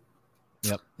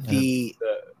 Yep. The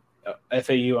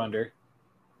FAU under.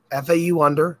 FAU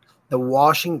under. The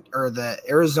Washington or the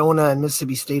Arizona and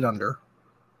Mississippi State under.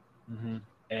 Mm-hmm.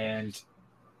 And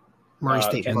Murray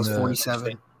State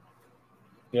 +47.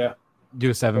 Yeah. Do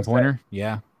a 7-pointer.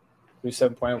 Yeah. Do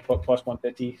 7-pointer plus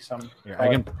 150. I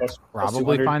can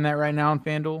probably find that right now on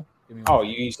FanDuel. You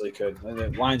easily could. The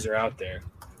lines are out there.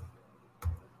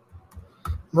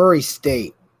 Murray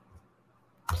State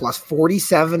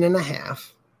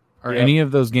 +47.5. Are any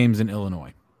of those games in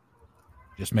Illinois?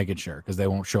 Just making sure because they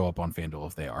won't show up on FanDuel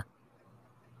if they are.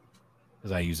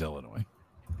 Because I use Illinois.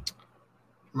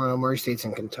 Well, Murray State's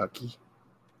in Kentucky.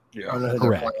 Yeah, I don't know who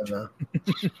correct. They're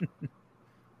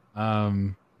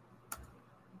playing,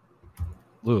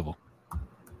 Louisville.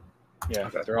 Yeah,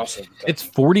 they're also. It's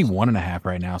 41.5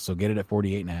 right now, so get it at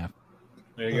 48.5.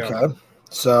 There you go. Okay.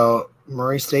 So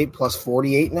Murray State plus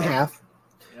 48.5.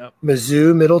 Yep.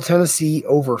 Mizzou, Middle Tennessee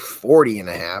over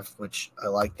 40.5, which I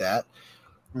like that.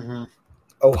 Mm-hmm.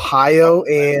 Ohio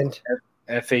and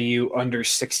FAU under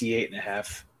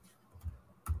 68.5.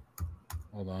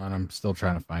 Hold on, I'm still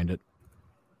trying to find it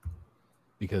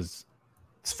because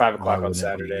it's 5:00 on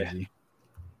Saturday.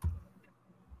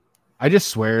 I just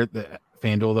swear that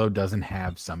FanDuel though doesn't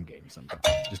have some games sometimes.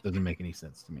 It just doesn't make any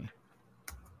sense to me.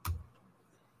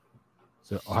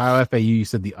 So Ohio FAU, you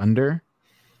said the under?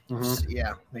 Mm-hmm.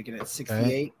 Yeah, making it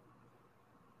 68.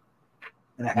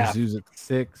 And a half. Mizzou's at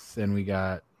 6, and we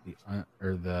got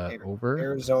the over.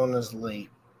 Arizona's late.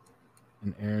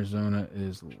 And Arizona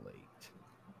is late.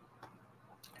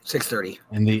 6:30.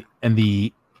 And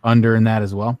the under in that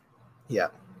as well? Yeah.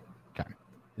 Okay.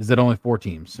 Is it only 4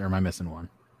 teams, or am I missing one?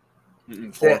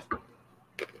 4.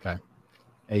 Okay.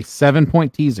 A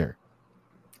 7-point teaser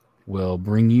will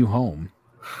bring you home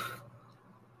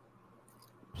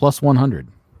plus 100.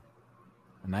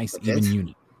 A nice even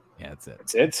unit. Yeah, that's it.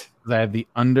 That's it. I have the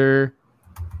under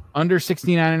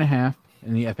 69.5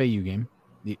 in the FAU game,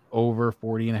 the over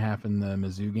 40.5 in the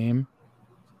Mizzou game,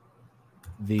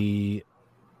 the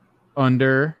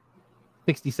under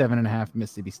 67.5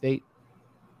 Mississippi State,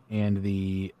 and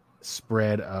the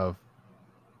spread of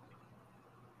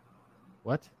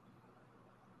what?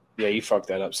 Yeah, you fucked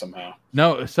that up somehow.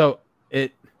 No, so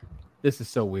this is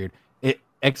so weird. It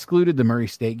excluded the Murray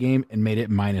State game and made it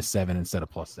 -7 instead of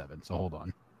 +7. So hold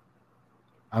on.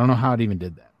 I don't know how it even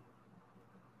did that.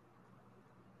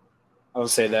 I'll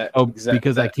say that. Oh,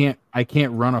 because I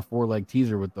can't run a 4-leg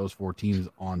teaser with those 4 teams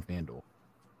on FanDuel.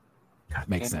 God,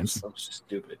 makes sense. So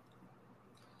stupid.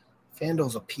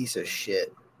 FanDuel's a piece of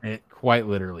shit. It quite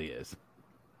literally is.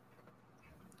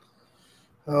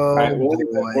 Oh, right, boy.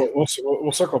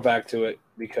 We'll circle back to it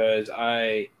because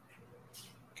I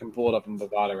can pull it up in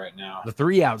Bovada right now. The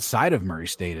 3 outside of Murray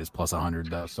State is plus 100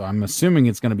 though, so I'm assuming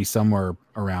it's going to be somewhere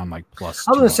around like plus.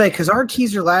 I was going to say because our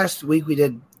teaser last week we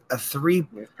did a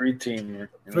 3-teamer.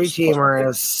 3-teamer. It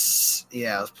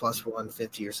was plus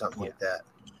 150 or something like that.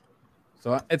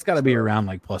 So it's got to be around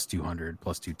like plus 200,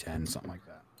 plus 210, something like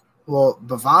that. Well,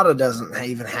 Bovada doesn't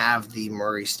even have the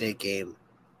Murray State game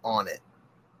on it.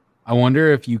 I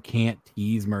wonder if you can't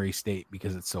tease Murray State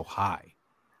because it's so high,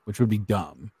 which would be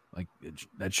dumb. Like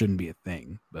that shouldn't be a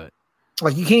thing, but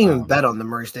like you can't even bet on the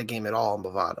Murray State game at all in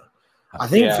Bovada. I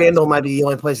think FanDuel might be the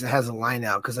only place that has a line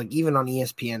out because like even on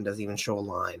ESPN doesn't even show a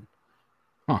line.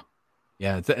 Huh?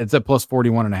 Yeah, it's at plus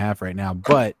 41.5 right now.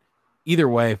 But either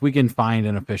way, if we can find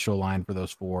an official line for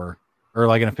those 4, or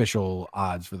like an official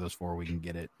odds for those 4, we can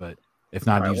get it. But if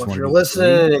not, right, if you're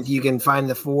listening, if you can find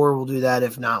the 4, we'll do that.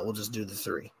 If not, we'll just do the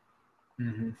 3.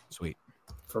 Mm-hmm. Sweet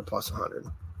for plus 100.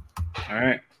 All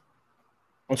right,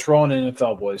 let's roll in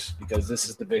NFL, boys, because this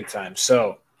is the big time.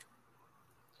 So,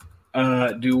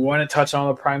 do you want to touch on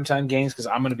the primetime games? Because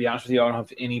I'm going to be honest with you, I don't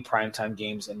have any primetime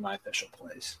games in my official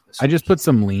plays. I just put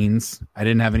some leans. I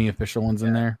didn't have any official ones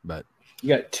in there, but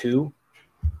you got 2.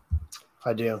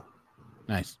 I do.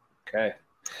 Nice. Okay.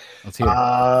 Let's hear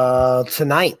it.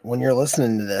 Tonight, when you're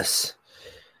listening to this,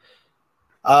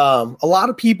 a lot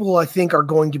of people, I think, are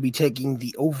going to be taking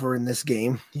the over in this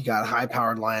game. You got a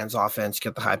high-powered Lions offense.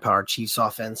 You got the high-powered Chiefs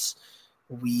offense.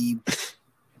 We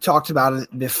talked about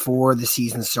it before the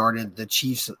season started. The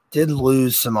Chiefs did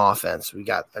lose some offense. We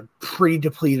got a pretty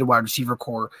depleted wide receiver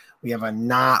core. We have a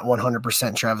not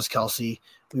 100% Travis Kelce.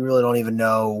 We really don't even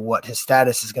know what his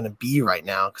status is going to be right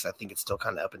now because I think it's still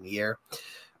kind of up in the air.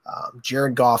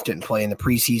 Jared Goff didn't play in the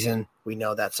preseason. We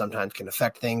know that sometimes can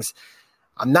affect things.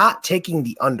 I'm not taking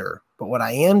the under, but what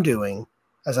I am doing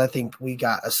is I think we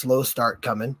got a slow start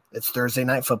coming. It's Thursday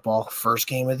Night Football, first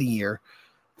game of the year.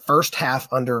 First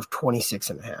half under of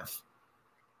 26.5.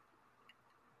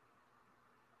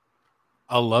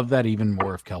 I'll love that even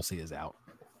more if Kelce is out,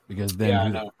 because then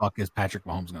who the fuck is Patrick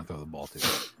Mahomes going to throw the ball to?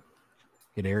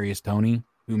 Kadarius Toney,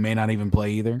 who may not even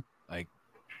play either. Like,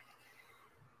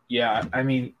 yeah, I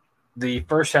mean, the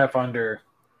first half under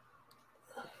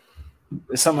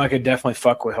is something I could definitely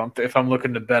fuck with if I'm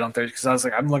looking to bet on Thursday. Because I was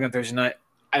like, I'm looking at Thursday night.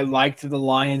 I liked the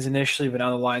Lions initially, but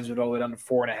now the Lions would all the way down to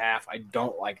 4.5. I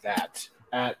don't like that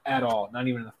at all, not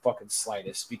even in the fucking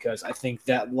slightest, because I think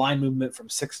that line movement from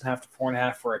 6.5 to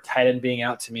 4.5 for a tight end being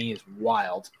out to me is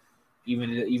wild.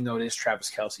 Even though it is Travis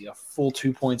Kelce, a full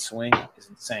 2-point swing is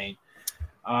insane.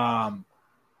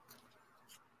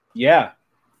 Yeah.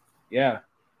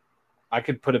 I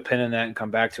could put a pin in that and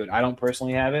come back to it. I don't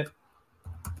personally have it,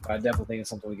 but I definitely think it's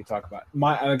something we could talk about.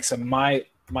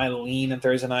 My lean on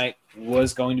Thursday night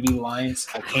was going to be Lions.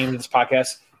 I came to this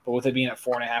podcast But with it being at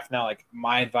 4.5 now, like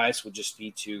my advice would just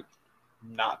be to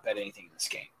not bet anything in this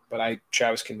game. But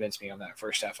Travis convinced me on that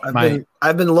first half.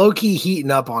 I've been low key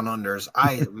heating up on unders.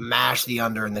 I mashed the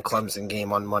under in the Clemson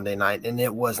game on Monday night, and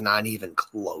it was not even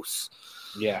close.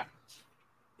 Yeah.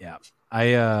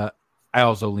 I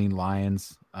also lean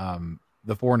Lions.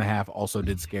 The 4.5 also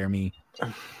did scare me.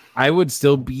 I would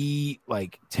still be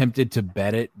like tempted to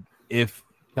bet it if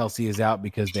Kelsey is out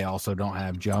because they also don't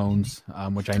have Jones,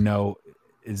 which I know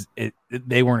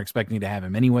they weren't expecting to have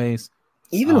him anyways.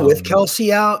 Even with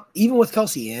Kelsey out, even with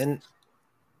Kelsey in,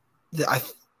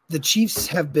 the Chiefs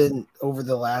have been over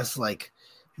the last like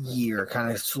year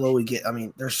kind of slowly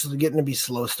they're getting to be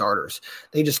slow starters.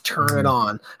 They just turn it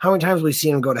on. How many times have we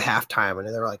seen them go to halftime and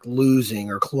they're like losing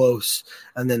or close,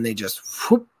 and then they just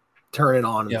turn it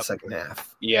on in the second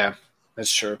half? Yeah,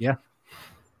 that's true.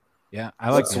 Yeah, I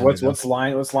like. What's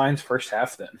Lions first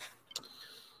half then?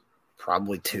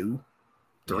 Probably 2,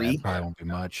 3. Yeah, probably won't be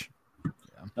much. Yeah.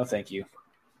 No, thank you.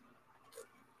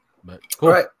 But cool.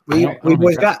 All right, we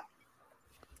boys got.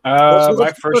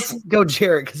 Let's go,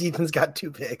 Jared, because Ethan's got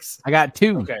 2 picks. I got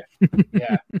 2. Okay,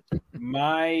 yeah.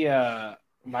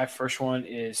 My first one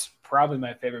is probably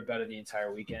my favorite bet of the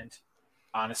entire weekend.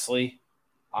 Honestly,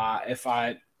 if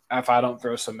I don't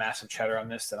throw some massive cheddar on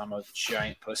this, then I'm a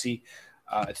giant pussy.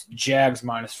 It's Jags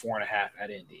 -4.5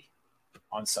 at Indy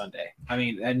on Sunday. I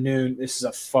mean, at noon, this is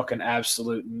a fucking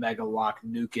absolute mega lock.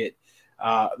 Nuke it.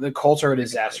 The Colts are a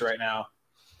disaster right now.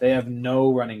 They have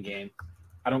no running game.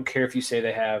 I don't care if you say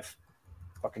they have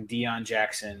fucking Deion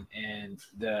Jackson and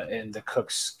the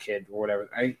Cook's kid or whatever.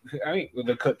 I mean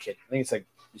the Cook kid. I think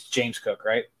it's James Cook,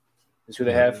 right? Is who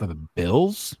they have for the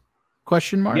Bills?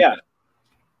 Question mark. Yeah,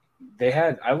 they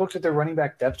had. I looked at their running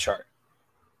back depth chart.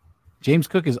 James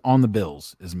Cook is on the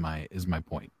Bills. Is my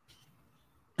point.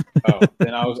 Oh,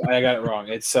 then I got it wrong.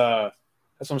 It's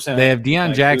that's what I'm saying. They have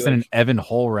Deion Jackson and Evan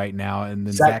Hull right now, and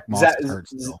then Zach Moss is hurt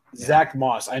still. Zach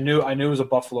Moss. I knew it was a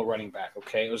Buffalo running back.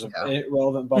 Okay, it was an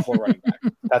irrelevant Buffalo running back.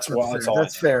 That's all.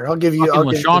 That's fair. I'll give you.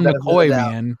 LaShawn McCoy,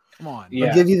 man. Come on. Yeah.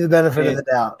 I'll give you the benefit of the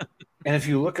doubt. And if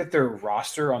you look at their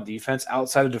roster on defense,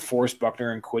 outside of DeForest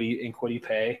Buckner and Kwity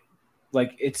Paye,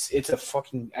 like it's a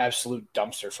fucking absolute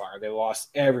dumpster fire. They lost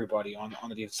everybody on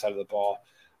the defense side of the ball.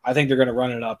 I think they're going to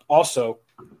run it up. Also,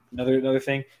 another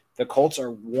thing, the Colts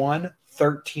are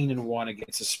 1-13-1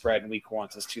 against the spread in Week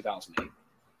 1 since 2008.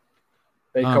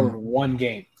 They covered one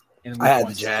game in Week 1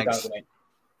 since 2008.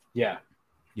 Yeah.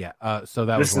 Yeah. So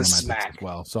that was one of my picks as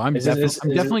well. So I'm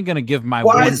definitely going to give my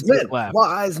wise one pick left.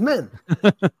 Wise men.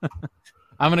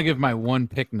 I'm going to give my one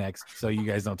pick next, so you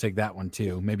guys don't take that one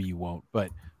too. Maybe you won't, but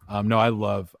no, I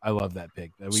love that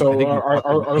pick. I think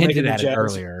we hinted at it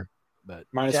earlier, but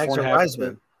Jags are wise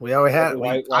men. We always had.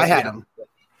 I had them.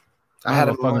 I had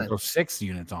them. Fucking throw 6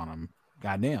 units on them.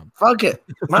 Goddamn. Fuck it.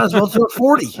 Might as well throw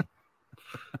 40.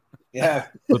 Yeah.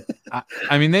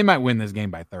 I mean, they might win this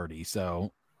game by 30.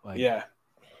 So, yeah,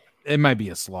 it might be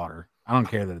a slaughter. I don't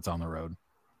care that it's on the road.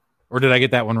 Or did I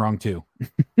get that one wrong too?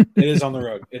 It is on the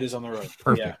road.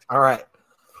 Perfect. Yeah. All right.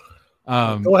 Go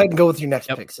ahed and go with your next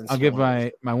pick. I'll give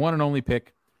my one and only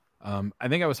pick. I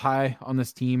think I was high on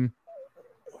this team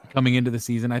coming into the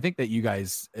season. I think that you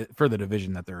guys, for the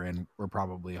division that they're in, were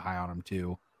probably high on them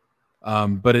too.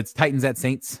 But it's Titans at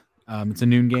Saints. It's a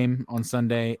noon game on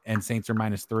Sunday, and Saints are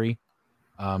 -3.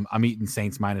 I'm eating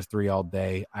Saints -3 all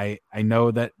day. I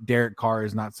know that Derek Carr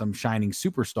is not some shining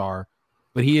superstar,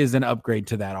 but he is an upgrade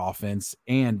to that offense,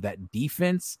 and that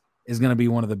defense is going to be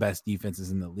one of the best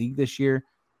defenses in the league this year.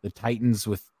 The Titans,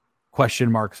 with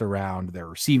question marks around their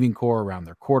receiving core, around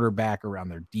their quarterback, around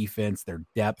their defense, their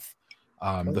depth.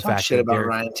 The fact shit about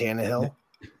Ryan Tannehill.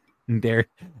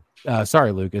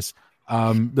 Sorry, Lucas.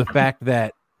 The fact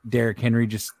that Derrick Henry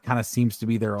just kind of seems to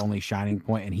be their only shining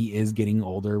point, and he is getting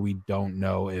older. We don't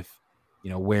know if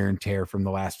wear and tear from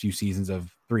the last few seasons of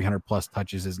 300 plus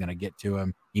touches is going to get to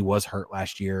him. He was hurt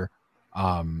last year.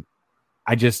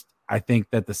 I think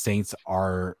that the Saints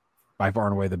are by far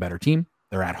and away the better team.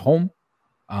 They're at home,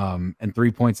 and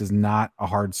 3 points is not a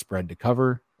hard spread to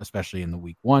cover, especially in the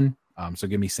Week 1. So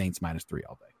give me Saints -3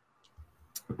 all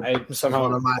day.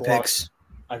 One of my picks.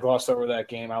 I glossed over that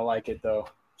game. I like it though.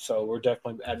 So we're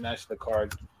definitely adding that to the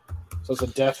card. So it's a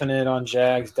definite on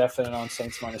Jags, definite on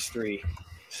Saints -3.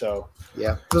 So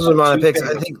yeah, those are my picks.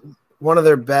 I think one of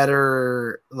their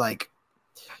better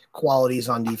qualities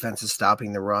on defense is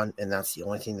stopping the run, and that's the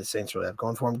only thing the Saints really have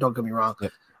going for them. Don't get me wrong.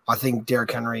 Yep. I think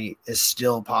Derrick Henry is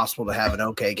still possible to have an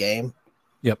okay game.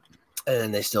 Yep.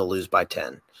 And they still lose by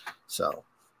 10. So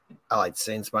I like the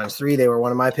Saints -3. They were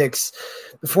one of my picks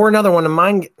before another one of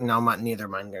mine. No, neither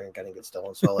of mine are going to get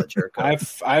stolen. So I'll let Jared go.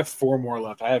 I have 4 more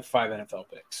left. I have 5 NFL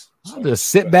picks. I'll just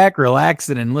sit back,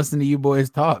 relaxing, and listen to you boys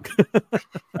talk. All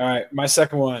right, my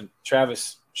second one,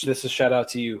 Travis. This is a shout out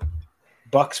to you.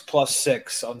 Bucks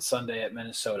 +6 on Sunday at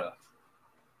Minnesota.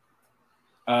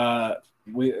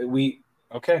 We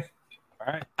okay.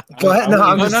 All right. Go ahead. No. Come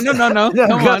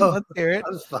on, let's hear it.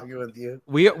 I'm just fucking with you.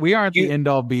 We aren't the end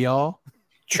all be all.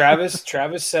 Travis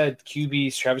said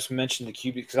QBs. Travis mentioned the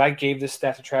QB because I gave this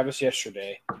stat to Travis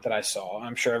yesterday that I saw.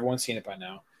 I'm sure everyone's seen it by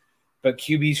now. But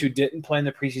QBs who didn't play in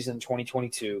the preseason in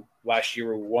 2022 last year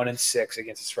were 1-6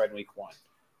 against the spread in week 1.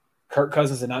 Kirk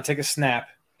Cousins did not take a snap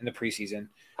in the preseason.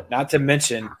 Not to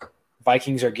mention,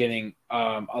 Vikings are getting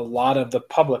a lot of the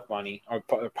public money or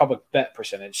public bet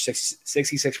percentage,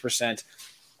 66%.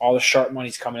 All the sharp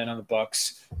money's coming in on the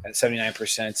Bucks at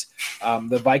 79%.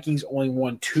 The Vikings only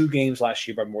won 2 games last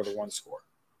year by more than 1 score.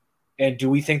 And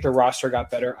do we think the roster got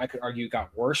better? I could argue it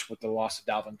got worse with the loss of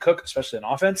Dalvin Cook, especially in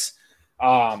offense.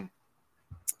 So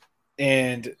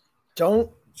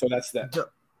that's that.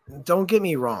 Don't get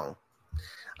me wrong.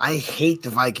 I hate the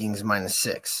Vikings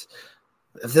 -6.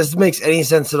 If this makes any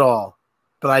sense at all,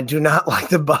 but I do not like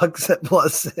the Bucks at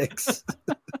 +6.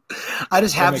 I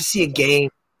just have to see a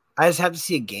game. I just have to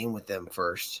see a game with them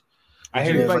first. I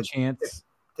hear you by chance.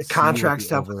 The contract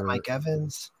stuff with Mike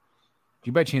Evans. Do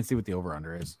you by chance see what the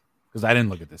over/under is? Because I didn't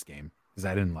look at this game because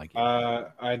I didn't like it.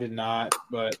 I did not,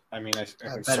 but I mean, I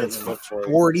can bet it's certainly look for it.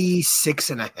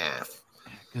 46.5.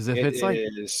 Because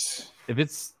if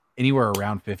it's anywhere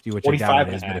around 50, which I doubt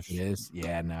it is, but if it is,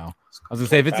 yeah, no. I was gonna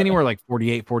say if it's anywhere like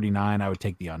 48, 49, I would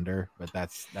take the under, but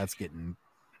that's getting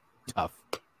tough.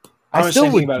 I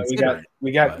still would about it.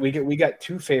 We got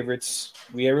 2 favorites.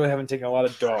 We really haven't taken a lot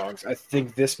of dogs. I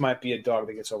think this might be a dog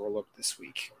that gets overlooked this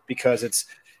week because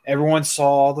everyone saw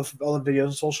all the videos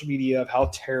on social media of how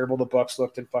terrible the Bucks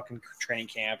looked in fucking training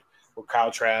camp with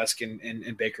Kyle Trask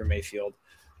and Baker Mayfield.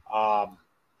 I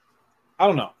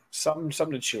don't know. Something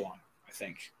to chew on, I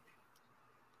think.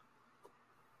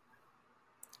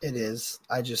 It is.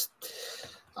 I just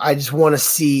want to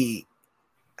see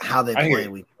how they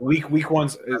play. Week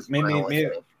one's maybe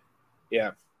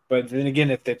yeah. But then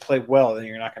again, if they play well, then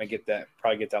you're not going to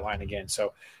probably get that line again. So,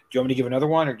 do you want me to give another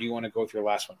one, or do you want to go with your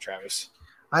last one, Travis?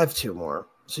 I have 2 more,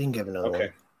 so you can give another one.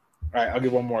 Okay. All right, I'll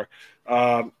give one more.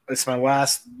 It's my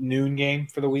last noon game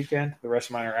for the weekend. The rest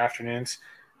of mine are afternoons.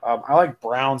 I like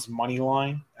Browns money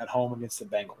line at home against the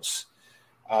Bengals.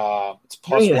 It's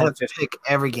plus you 150. have to pick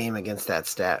every game against that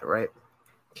stat, right?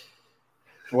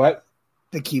 What?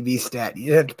 The QB stat.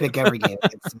 You have to pick every game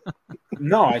against it.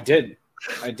 No, I did.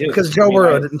 Because Joe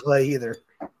Burrow didn't play either.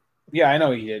 Yeah, I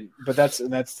know he did, but that's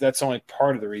only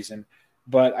part of the reason.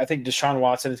 But I think Deshaun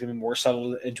Watson is going to be more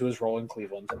settled into his role in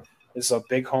Cleveland. This is a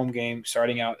big home game,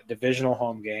 starting out a divisional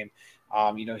home game.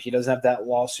 He doesn't have that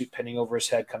lawsuit pending over his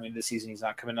head coming into the season. He's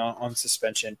not coming on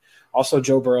suspension. Also,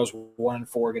 Joe Burrow's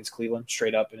 1-4 against Cleveland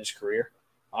straight up in his career.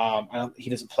 He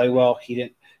doesn't play well. He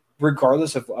didn't,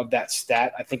 regardless of that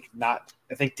stat. I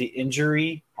think the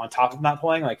injury on top of not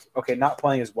playing, not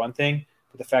playing is one thing,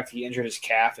 but the fact that he injured his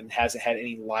calf and hasn't had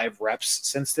any live reps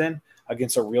since then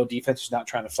against a real defense who's not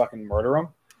trying to fucking murder him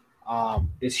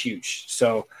is huge.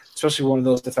 So, especially one of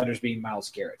those defenders being Myles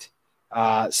Garrett.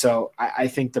 So I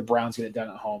think the Browns get it done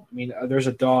at home. I mean, there's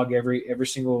a dog every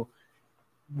single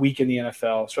week in the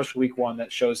NFL, especially week 1,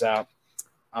 that shows out.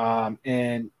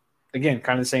 And again,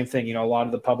 kind of the same thing. A lot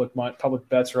of the public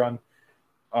bets are on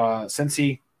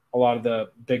Cincy. A lot of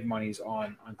the big money's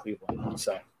on Cleveland.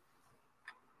 So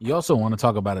you also want to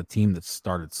talk about a team that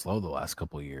started slow the last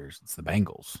couple of years. It's the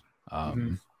Bengals.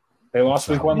 They lost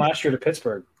week 1 last year to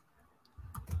Pittsburgh.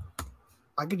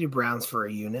 I could do Browns for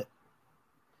a unit.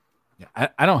 Yeah,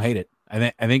 I don't hate it.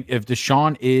 I think if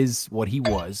Deshaun is what he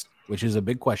was, which is a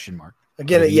big question mark.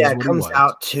 Again, it comes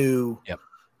out to Yep.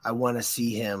 I want to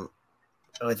see him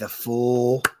with a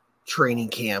full training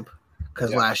camp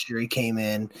because last year he came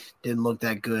in, didn't look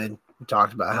that good. We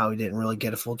talked about how he didn't really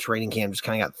get a full training camp, just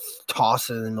kind of got tossed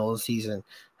in the middle of the season,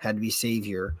 had to be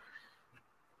savior.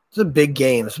 It's a big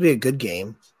game. This will be a good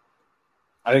game.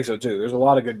 I think so too. There's a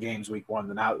lot of good games week 1.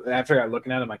 And after I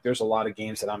looking at them, there's a lot of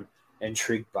games that I'm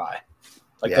intrigued by.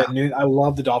 That noon, I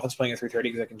love the Dolphins playing at 3:30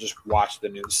 because I can just watch the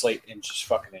noon slate and just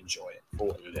fucking enjoy it for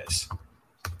what it is.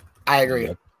 I agree.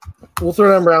 We'll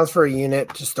throw down Browns for a unit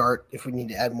to start. If we need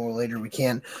to add more later, we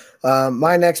can.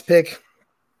 My next pick,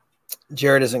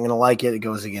 Jared isn't going to like it. It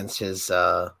goes against his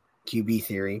QB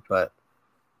theory, but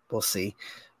we'll see.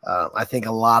 I think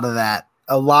a lot of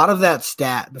that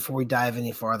stat, before we dive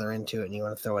any farther into it, and you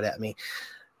want to throw it at me,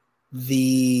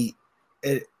 the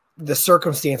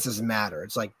circumstances matter.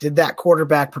 It's like, did that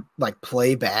quarterback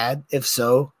play bad? If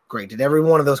so, great? Did every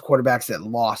one of those quarterbacks that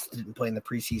lost, didn't play in the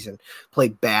preseason, play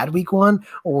bad week one?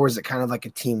 Or was it kind of like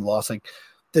a team loss? Like,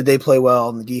 did they play well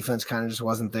and the defense kind of just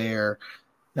wasn't there?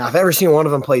 Now, if every single one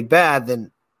of them played bad,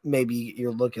 then maybe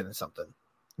you're looking at something.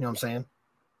 You know what I'm saying?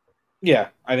 Yeah,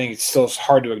 I think it's still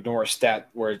hard to ignore a stat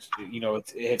where it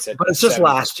hits at. But it's just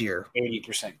last year,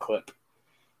 80% clip.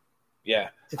 Yeah,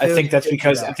 I think that's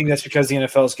because the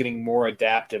NFL is getting more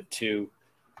adaptive to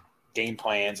game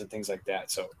plans and things like that.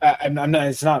 So I'm not.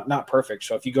 It's not perfect.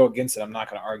 So if you go against it, I'm not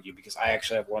going to argue because I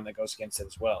actually have one that goes against it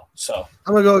as well. So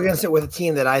I'm going to go against it with a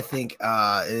team that I think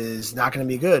is not going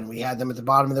to be good. We had them at the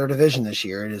bottom of their division this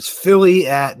year. It is Philly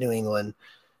at New England.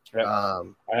 Yep. I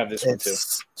have this one too.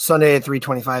 Sunday at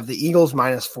 3:25. The Eagles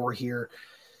 -4 here.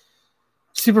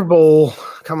 Super Bowl,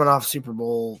 coming off Super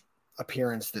Bowl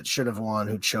appearance that should have won,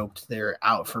 who choked. They're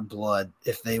out for blood.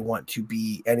 If they want to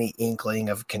be any inkling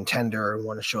of contender and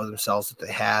want to show themselves that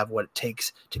they have what it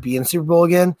takes to be in the Super Bowl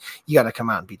again, you got to come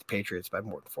out and beat the Patriots by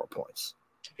more than 4 points.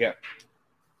 Yeah.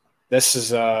 This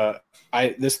is I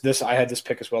had this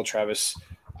pick as well, Travis.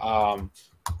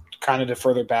 Kind of to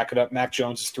further back it up, Mac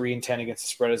Jones is 3-10 against the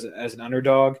spread as an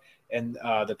underdog, and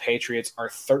the Patriots are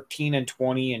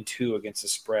 13-20-2 against the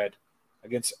spread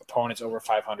against opponents over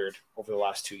 500 over the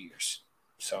last 2 years.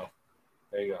 So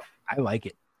there you go. I like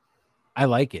it.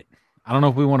 I don't know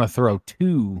if we want to throw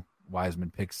 2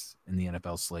 Wiseman picks in the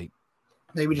NFL slate.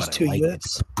 Maybe just 2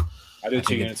 units. I do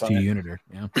 2 units on 2-uniter.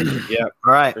 Yeah. Yeah.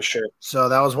 All right. For sure. So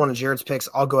that was one of Jared's picks.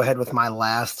 I'll go ahead with my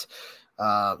last.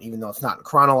 Even though it's not in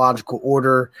chronological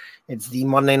order, it's the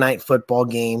Monday Night Football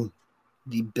game,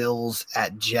 the Bills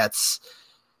at Jets.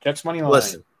 Jets money line.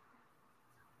 Listen,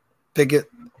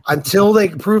 until they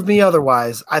prove me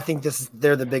otherwise, I think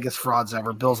they're the biggest frauds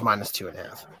ever. Bills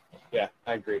 -2.5. Yeah,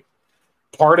 I agree.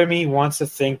 Part of me wants to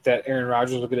think that Aaron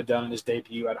Rodgers will get it done in his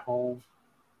debut at home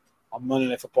on Monday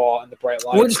Night Football in the bright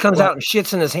lights. Or just comes out and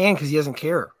shits in his hand because he doesn't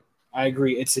care. I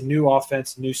agree. It's a new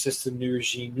offense, new system, new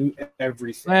regime, new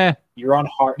everything. You're on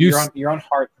heart. You're on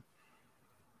heart.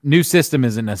 New system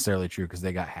isn't necessarily true because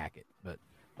they got Hackett, but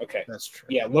okay, that's true.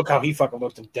 Yeah, look how he fucking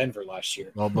looked in Denver last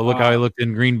year. Well, but look how he looked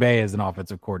in Green Bay as an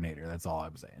offensive coordinator. That's all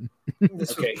I'm saying.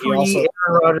 This was Aaron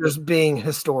Rodgers being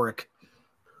historic.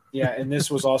 Yeah, and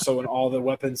this was also when all the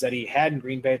weapons that he had in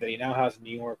Green Bay that he now has in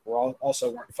New York weren't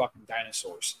fucking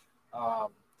dinosaurs.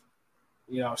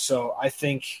 So I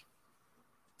think.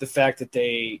 The fact that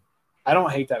I don't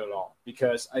hate that at all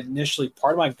because initially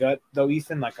part of my gut though,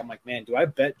 Ethan, I'm like, man, do I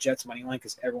bet Jets money line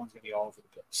because everyone's gonna be all over the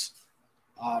Bills?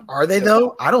 Are they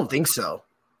though? I don't think so.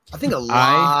 I think a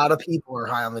lot of people are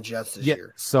high on the Jets this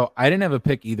year. So I didn't have a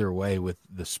pick either way with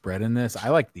the spread in this. I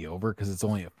like the over because it's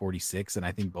only at 46, and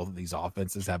I think both of these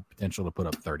offenses have potential to put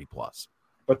up 30 plus.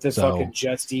 But this fucking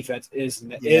Jets defense is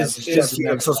supposed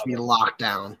to be locked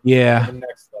down. Yeah.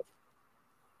 Next level.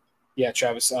 Yeah,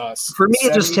 Travis. For me,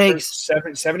 it just takes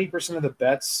 70% of the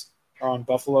bets are on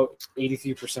Buffalo.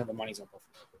 83% of the money's on Buffalo.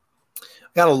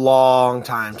 Got a long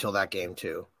time till that game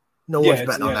too. No one's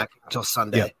betting on that until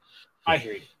Sunday. Yeah. I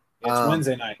hear you. It's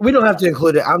Wednesday night. We don't have to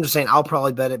include it. I'm just saying I'll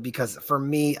probably bet it because for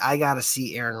me, I got to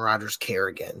see Aaron Rodgers care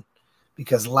again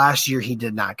because last year he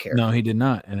did not care. No, he did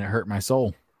not, and it hurt my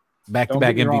soul.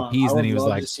 Back-to-back MVPs, and then he was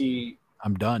like,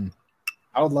 "I'm done."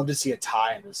 I would love to see a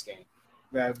tie in this game.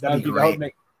 That'd be great.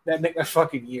 That'd make my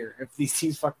fucking year if these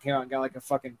teams fucking came out and got like a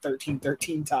fucking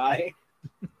 13-13 tie.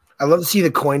 I'd love to see the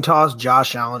coin toss,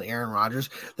 Josh Allen, Aaron Rodgers.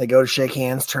 They go to shake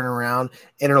hands, turn around,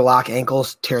 interlock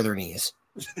ankles, tear their knees.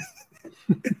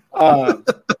 I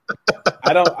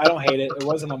don't hate it. It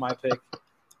wasn't on my pick.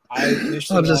 I'm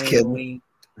just kidding.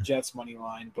 Jets money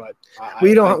line, but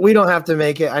we don't have to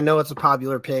make it. I know it's a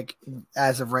popular pick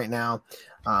as of right now,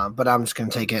 but I'm just gonna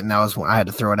take it. And I had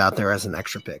to throw it out there as an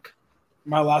extra pick.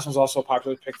 My last one's also a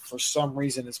popular pick. For some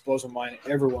reason, this blows my mind.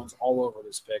 Everyone's all over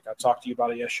this pick. I talked to you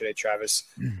about it yesterday, Travis.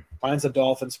 Mine's the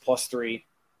Dolphins +3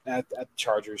 at the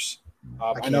Chargers.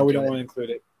 I know we don't want to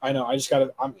include it. I know. I just got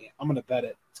to – I'm going to bet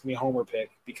it. It's going to be a homer pick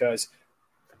because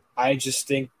I just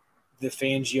think the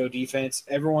Fangio defense,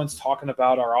 everyone's talking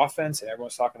about our offense and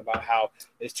everyone's talking about how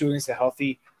it's too against the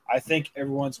healthy. I think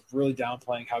everyone's really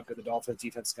downplaying how good the Dolphins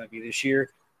defense is going to be this year.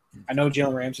 I know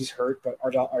Jalen Ramsey's hurt, but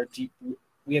our deep –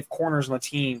 we have corners on the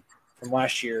team from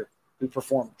last year who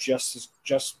performed just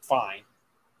fine.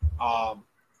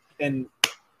 And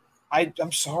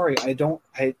I'm sorry. I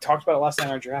talked about it last night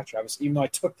in our draft, Travis. Even though I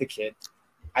took the kid,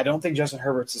 I don't think Justin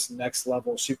Herbert's this next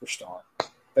level superstar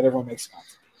that everyone makes him out.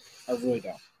 I really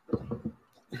don't.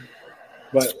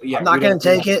 But yeah, I'm not going to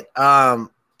take it. I'm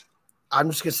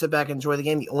just going to sit back and enjoy the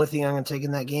game. The only thing I'm going to take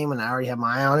in that game, and I already have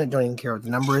my eye on it, don't even care what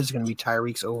the number is, going to be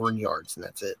Tyreek's over in yards, and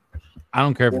that's it. I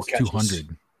don't care if it's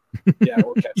 200. Yeah,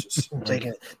 or catches. I'm taking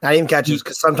it. Not even catches,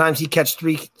 because sometimes he catch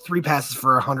three passes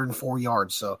for 104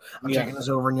 yards. So I'm taking this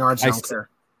over in yards. I don't care.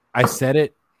 I said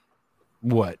it,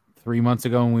 3 months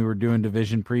ago when we were doing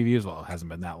division previews? Well, it hasn't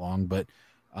been that long, but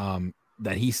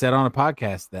that he said on a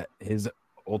podcast that his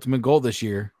ultimate goal this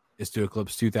year is to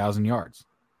eclipse 2,000 yards.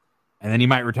 And then he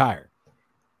might retire.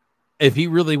 If he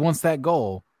really wants that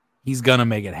goal, he's going to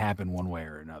make it happen one way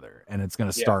or another. And it's going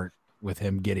to start with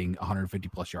him getting 150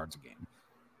 plus yards a game.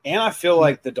 And I feel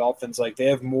like the Dolphins, like you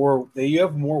have more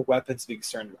weapons to be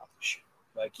concerned about this year.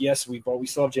 Like, yes, we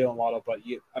still have Jalen Waddle, but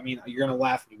you're going to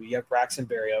laugh at me. We have Braxton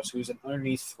Berrios, who's an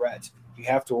underneath threat you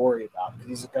have to worry about because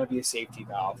he's going to be a safety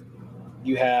valve.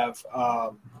 You have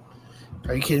Are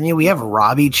you kidding me? We have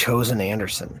Robbie Chosen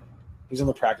Anderson. He's on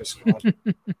the practice squad.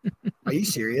 Are you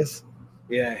serious?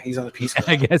 Yeah, he's on the Peace squad.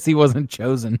 I guess he wasn't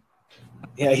chosen.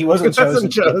 Yeah, he wasn't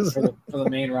chosen for the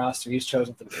main roster. He's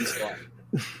chosen for the Peace squad.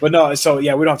 But no, so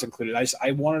yeah, we don't have to include it.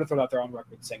 I wanted to throw it out there on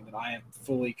record saying that I am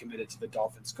fully committed to the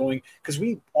Dolphins going because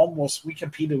we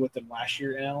competed with them last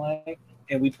year in LA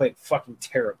and we played fucking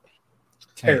terribly.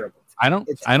 Terrible. I don't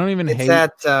even hate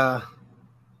that.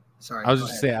 Sorry, I was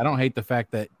just saying I don't hate the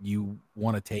fact that you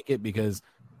want to take it because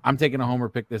I'm taking a homer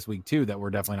pick this week too that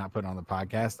we're definitely not putting on the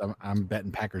podcast. I'm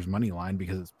betting Packers money line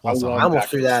because it's plus. I almost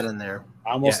threw that in there.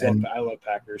 I love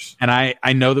Packers. And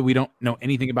I know that we don't know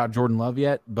anything about Jordan Love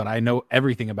yet, but I know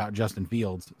everything about Justin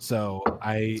Fields. So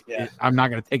I'm not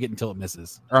going to take it until it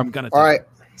misses. Or I'm going to take it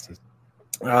until it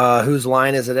misses. Whose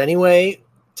line is it anyway?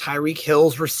 Tyreek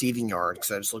Hill's receiving yard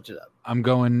because I just looked it up. I'm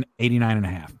going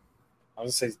 89.5. I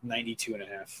was going to say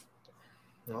 92.5.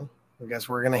 Well, I guess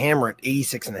we're going to hammer it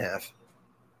 86.5.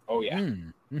 Oh yeah.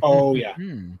 Oh yeah.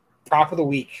 Prop of the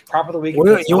week. You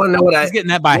want to know what He's getting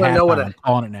that by half. I'm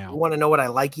calling it now. You want to know what I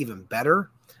like even better?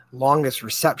 Longest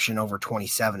reception over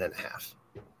 27.5.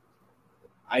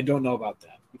 I don't know about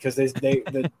that because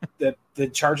the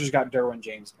Chargers got Derwin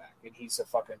James back and he's a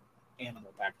fucking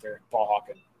animal back there, ball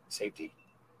hawking safety.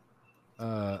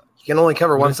 You can only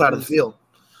cover one side of the field.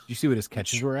 You see what his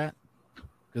catches were at?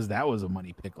 Because that was a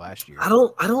money pick last year. I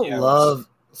don't love.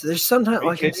 So there's sometimes,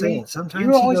 like I'm saying, sometimes he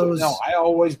goes. No, I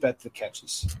always bet the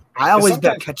catches. I always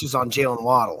bet catches on Jalen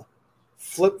Waddle.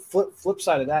 Flip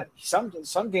side of that.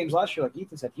 Some games last year, like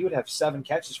Ethan said, he would have 7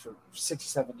 catches for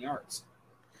 67 yards.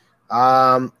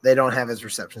 They don't have his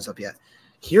receptions up yet.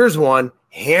 Here's one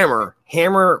hammer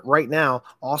right now.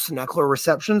 Austin Eckler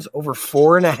receptions over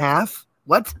 4.5.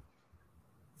 What?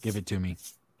 Give it to me.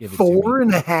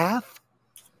 4.5.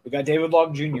 We got David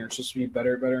Long Jr. It's supposed to be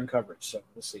better in coverage, so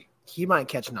we'll see. He might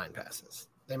catch 9 passes.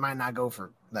 They might not go for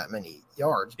that many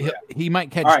yards. But he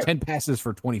might catch 10 passes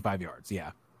for 25 yards.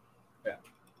 Yeah.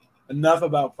 Enough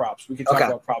about props. We can talk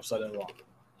about props all day long.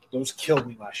 Those killed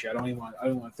me last year. I don't even want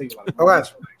to think about it. Okay. I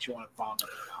actually want to vomit.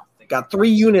 Got 3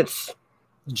 units.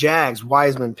 Jags,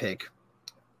 Wiseman pick.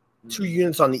 2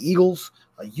 units on the Eagles,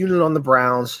 a unit on the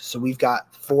Browns. So we've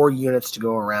got 4 units to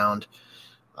go around.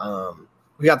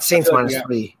 We got the Saints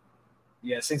 -3.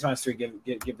 Yeah, Saints -3.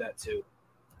 Give that 2.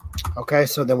 Okay,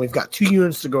 so then we've got 2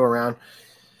 units to go around.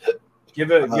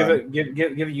 Give a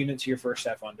unit to your first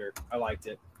half under. I liked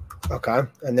it. Okay,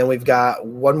 and then we've got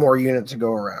 1 more unit to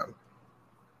go around.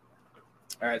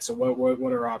 All right, so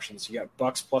what are options? You got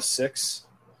Bucks +6.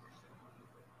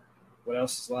 What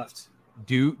else is left?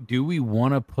 Do we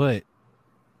want to put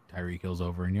Tyreek Hill's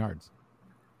over in yards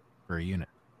for a unit?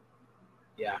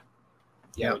 Yeah,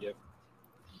 we do.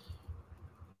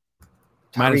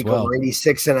 Might as well.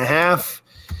 86.5.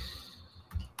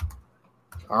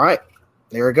 All right,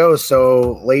 there it goes.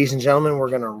 So, ladies and gentlemen, we're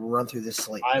going to run through this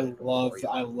slate. I love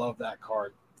that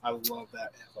card. I love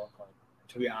that NFL card.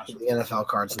 To be honest with you, the NFL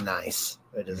card's nice.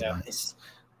 It is nice.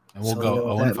 And we'll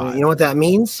go 0-5. You know what that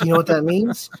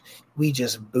means? We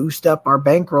just boost up our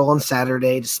bankroll on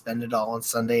Saturday to spend it all on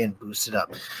Sunday and boost it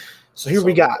up. So here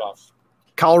we got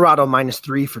Colorado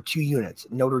 -3 for 2 units.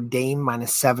 Notre Dame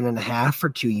 -7.5 for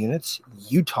 2 units.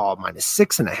 Utah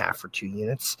 -6.5 for 2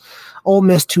 units. Ole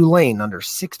Miss Tulane under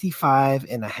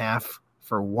 65.5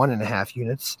 for 1.5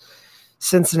 units.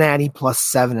 Cincinnati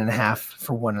 +7.5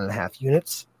 for 1.5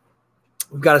 units.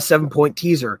 We've got a 7-point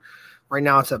teaser. Right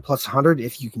now it's at +100.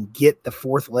 If you can get the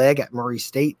 4th leg at Murray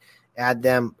State, add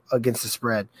them against the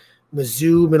spread.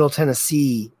 Mizzou, Middle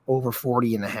Tennessee, over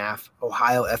 40.5.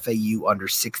 Ohio, FAU, under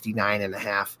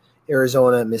 69.5.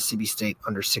 Arizona, Mississippi State,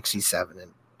 under 67.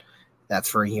 And that's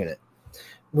for a unit.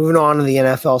 Moving on to the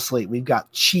NFL slate, we've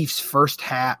got Chiefs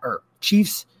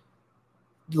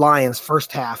Lions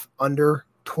first half, under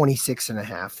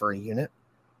 26.5 for a unit.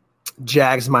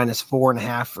 Jags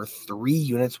 -4.5 for 3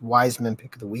 units. Wiseman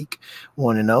pick of the week,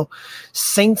 1-0.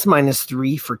 Saints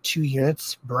 -3 for 2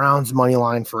 units. Browns money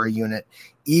line for a unit.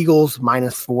 Eagles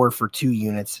 -4 for 2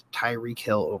 units. Tyreek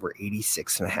Hill over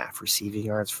 86.5 receiving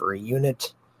yards for a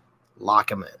unit.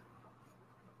 Lock him in.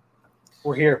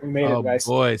 We're here. We made it, guys.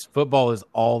 Boys, football is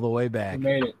all the way back. We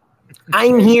made it.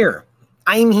 I'm here.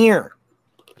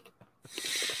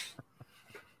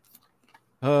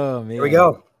 Oh man. Here we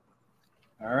go.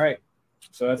 All right.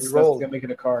 So that's gonna make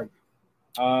it a card.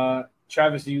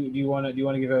 Travis, do you want to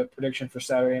give a prediction for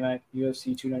Saturday night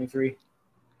UFC 293?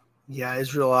 Yeah,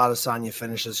 Israel Adesanya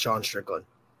finishes Sean Strickland.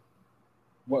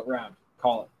 What round?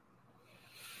 Call it.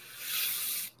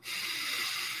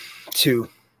 2.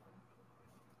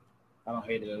 I don't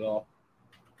hate it at all.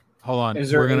 Hold on.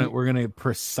 We're gonna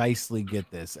precisely get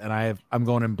this, and I'm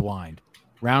going in blind.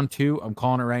 Round 2, I'm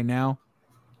calling it right now.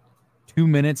 2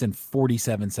 minutes and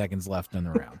 47 seconds left in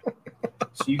the round.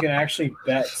 So you can actually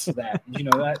bet that. Did you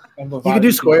know that? You can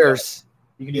do squares.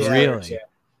 You can do squares, yeah.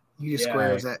 You can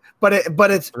squares that, but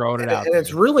it's throwing it out. And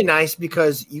it's really nice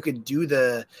because you could do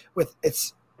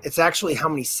it's actually how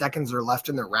many seconds are left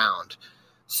in the round.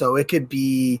 So it could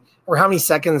be, or how many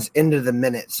seconds into the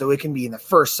minute. So it can be in the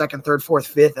first, second, third, fourth,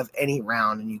 fifth of any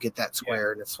round, and you get that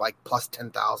square, and it's like plus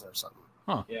 10,000 or something.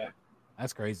 Huh? Yeah,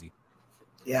 that's crazy.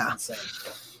 Yeah.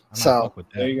 So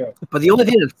there you go. But the only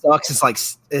thing that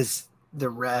sucks is the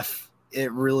ref.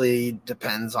 It really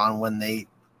depends on when they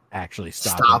actually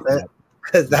stop it,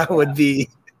 because that would be.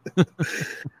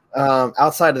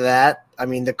 Outside of that, I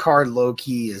mean, the card low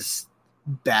key is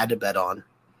bad to bet on.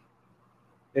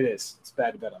 It is. It's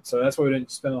bad to bet on. So that's why we didn't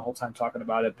spend the whole time talking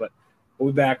about it. But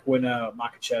we'll be back when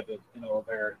Makhachev and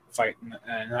Oliveira fight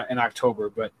in October.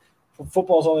 But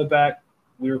football's all the way back.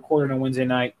 We recorded on Wednesday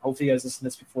night. Hopefully you guys listen to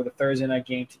this before the Thursday night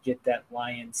game to get that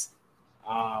Lions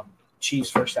Chiefs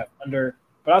first half under.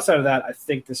 But outside of that, I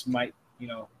think this might,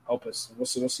 help us. We'll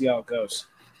see how it goes.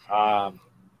 Can't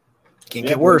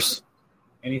get worse.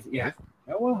 Anything? Yeah.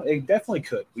 Well, it definitely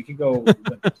could. We could go.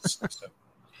 So.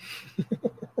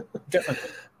 Definitely.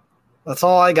 That's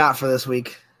all I got for this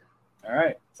week. All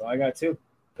right. That's all I got too.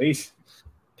 Peace.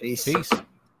 Peace. Peace.